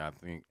there. Yeah, I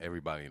think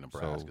everybody in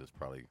Nebraska is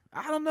probably,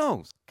 I don't know,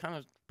 it's kind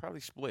of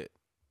probably split.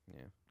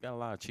 Yeah. Got a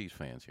lot of Chiefs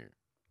fans here.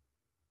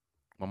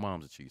 My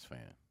mom's a Chiefs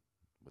fan,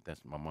 but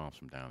that's my mom's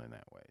from down in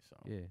that way. So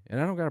Yeah, and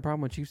I don't got a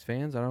problem with Chiefs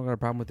fans. I don't got a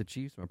problem with the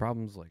Chiefs. My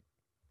problem's like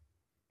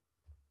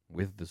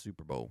with the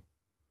Super Bowl.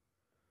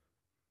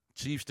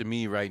 Chiefs to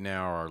me right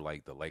now are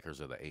like the Lakers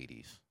of the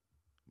 80s.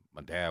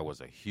 My dad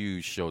was a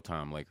huge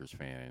Showtime Lakers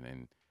fan,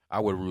 and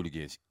I would root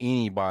against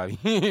anybody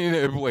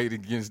that played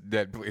against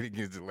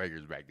the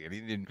Lakers back then.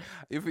 He didn't.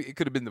 If it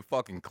could have been the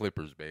fucking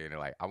Clippers, man.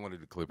 Like I wanted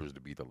the Clippers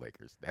to beat the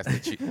Lakers. That's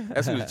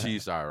that's who the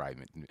Chiefs are, right?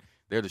 Man.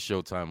 They're the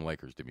Showtime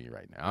Lakers to me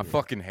right now. I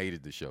fucking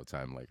hated the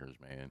Showtime Lakers,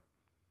 man.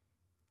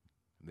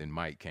 Then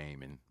Mike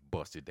came and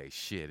busted their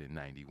shit in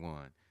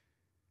 '91.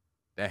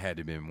 That had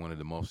to have been one of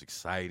the most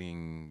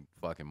exciting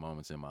fucking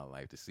moments in my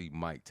life to see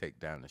Mike take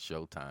down the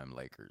Showtime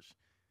Lakers.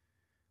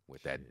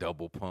 With that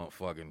double pump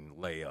fucking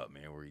layup,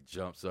 man, where he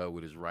jumps up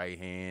with his right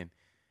hand,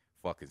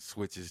 fucking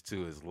switches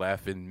to his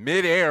left in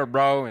midair,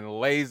 bro, and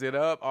lays it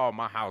up. Oh,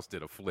 my house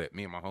did a flip.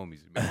 Me and my homies,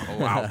 my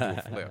whole house did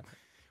a flip.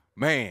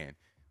 Man,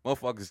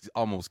 motherfuckers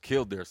almost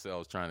killed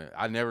themselves trying to.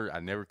 I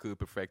never could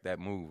perfect that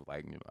move.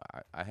 Like, you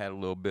know, I had a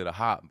little bit of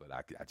hop, but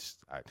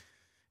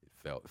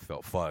it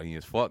felt funny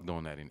as fuck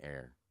doing that in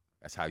air.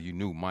 That's how you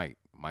knew Mike.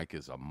 Mike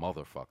is a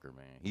motherfucker,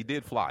 man. He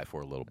did fly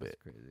for a little bit.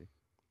 Crazy.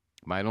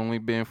 Might only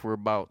been for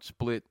about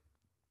split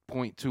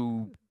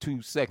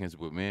 0.22 seconds,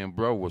 but man,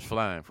 bro was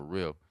flying for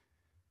real.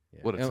 Yeah.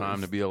 What a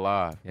time to be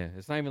alive. Yeah,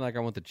 it's not even like I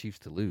want the Chiefs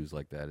to lose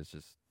like that. It's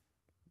just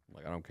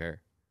like I don't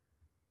care.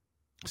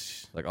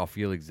 Like I'll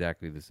feel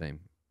exactly the same.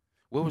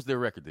 What was their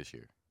record this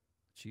year?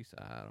 Chiefs,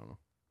 I don't know.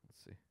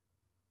 Let's see.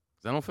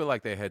 'Cause I don't feel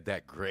like they had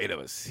that great of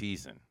a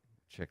season.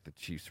 Check the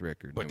Chiefs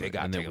record. But they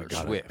got Taylor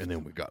Swift. And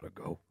then we gotta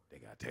go. They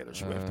got Taylor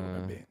Swift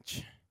on the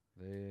bench.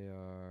 They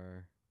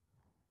are.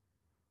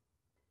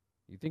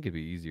 You think it'd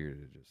be easier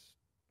to just.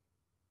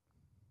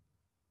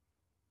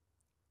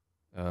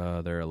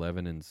 They're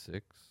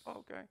 11-6.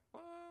 Okay.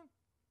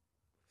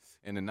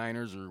 And the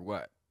Niners are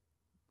what?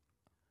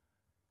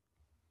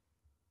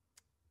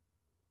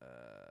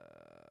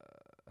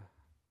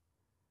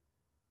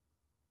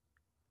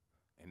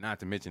 And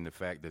not to mention the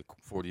fact that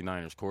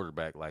 49ers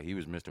quarterback, like he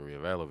was Mr.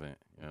 Irrelevant.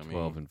 You know what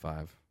I mean?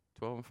 12-5.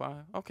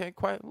 12-5. Okay,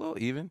 quite a little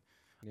even.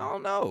 Yeah. I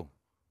don't know.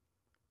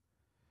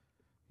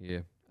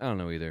 Yeah, I don't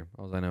know either.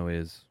 All I know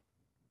is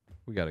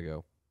we gotta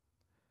go.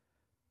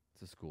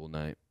 It's a school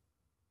night.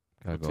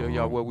 Gotta go Tell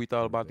y'all home, what we thought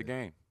go to about the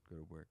bed, game. Go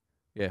to work.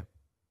 Yeah,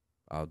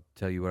 I'll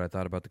tell you what I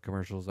thought about the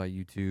commercials I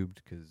YouTubed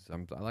because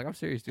I'm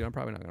serious, dude. I'm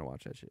probably not gonna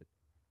watch that shit.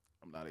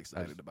 I'm not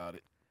excited about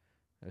it.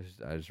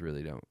 I just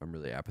really don't. I'm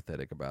really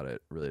apathetic about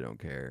it. Really don't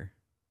care.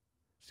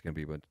 It's gonna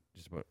be a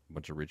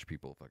bunch of rich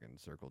people fucking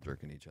circle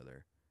jerking each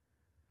other.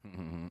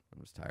 Mm-hmm.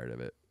 I'm just tired of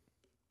it,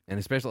 and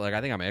especially like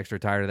I think I'm extra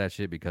tired of that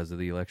shit because of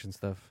the election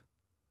stuff.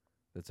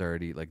 That's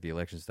already like the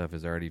election stuff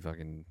is already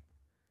fucking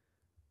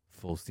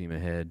full steam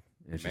ahead.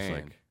 And it's just Man.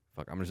 like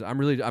fuck.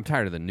 I'm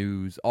tired of the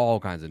news, all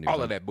kinds of news.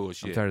 All of that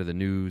bullshit. I'm tired of the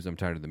news. I'm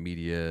tired of the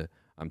media.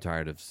 I'm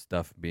tired of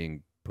stuff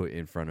being put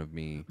in front of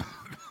me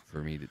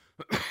for me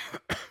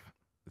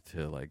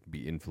to like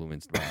be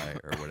influenced by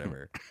or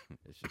whatever.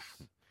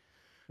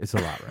 It's a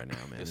lot right now,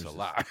 man. It's a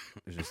lot.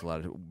 There's just a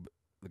lot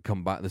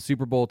of the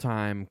Super Bowl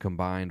time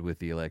combined with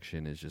the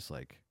election is just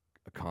like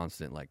a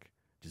constant like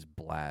just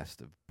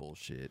blast of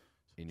bullshit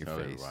in your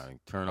face. Right.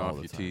 Turn all off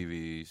the your time.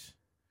 TVs.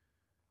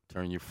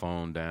 Turn your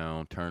phone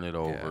down. Turn it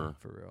over. Yeah,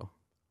 for real.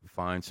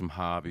 Find some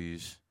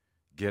hobbies.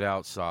 Get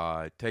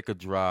outside. Take a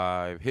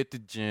drive. Hit the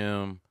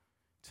gym.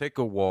 Take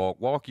a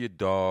walk your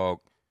dog.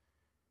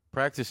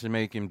 Practice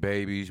making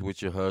babies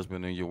with your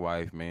husband and your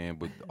wife, man.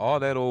 But all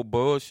that old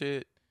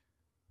bullshit,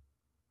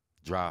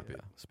 drop it.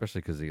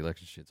 Especially because the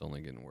election shit's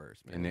only getting worse,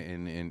 man.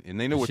 And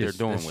they know what they're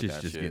doing with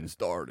that just shit. getting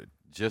started.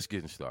 Just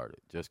getting started.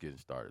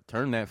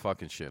 Turn that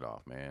fucking shit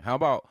off, man. How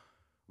about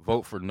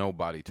vote for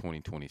nobody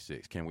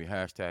 2026? Can we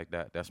hashtag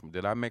that?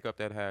 Did I make up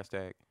that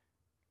hashtag?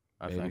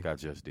 I Maybe. think I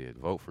just did.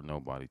 Vote for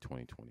nobody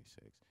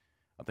 2026.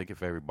 I think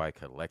if everybody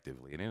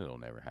collectively, and it'll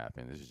never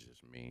happen, this is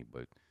just me,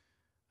 but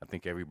I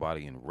think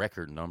everybody in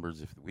record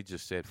numbers, if we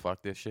just said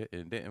fuck this shit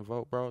and didn't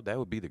vote, bro, that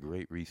would be the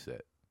great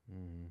reset.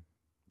 Mm-hmm.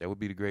 That would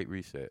be the great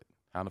reset.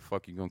 How the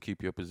fuck you gonna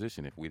keep your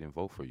position if we didn't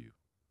vote for you?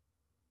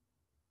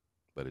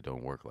 But it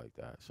don't work like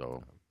that. So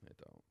No, it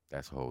don't.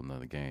 that's a whole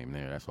nother game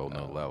there. That's a whole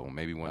nother level.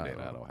 Maybe one day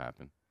that'll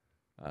happen.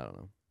 I don't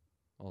know.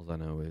 All I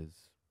know is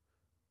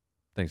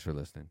thanks for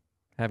listening.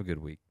 Have a good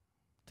week.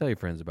 Tell your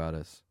friends about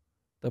us.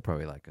 They'll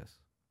probably like us.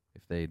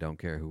 If they don't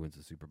care who wins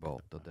the Super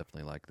Bowl, they'll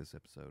definitely like this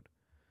episode.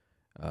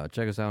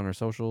 Check us out on our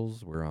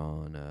socials. We're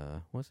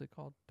on, what's it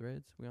called?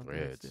 Threads? We on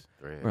Threads?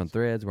 Threads. We're on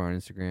Threads. We're on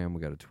Instagram.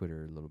 We got a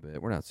Twitter a little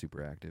bit. We're not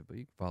super active, but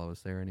you can follow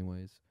us there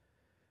anyways.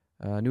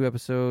 New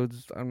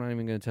episodes. I'm not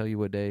even going to tell you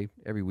what day.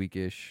 Every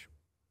week-ish.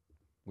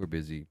 We're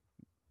busy.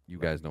 You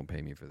guys don't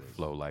pay me for this.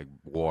 Flow like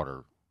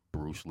water,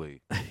 Bruce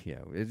Lee.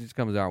 Yeah, it just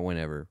comes out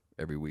whenever,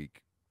 every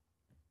week.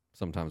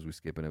 Sometimes we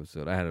skip an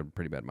episode. I had a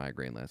pretty bad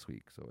migraine last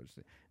week, so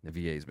the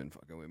VA's been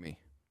fucking with me.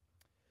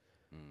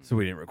 So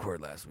we didn't record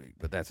last week,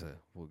 but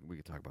we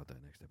could talk about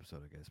that next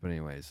episode, I guess. But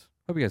anyways,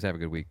 hope you guys have a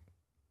good week.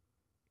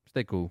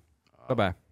 Stay cool. Bye-bye.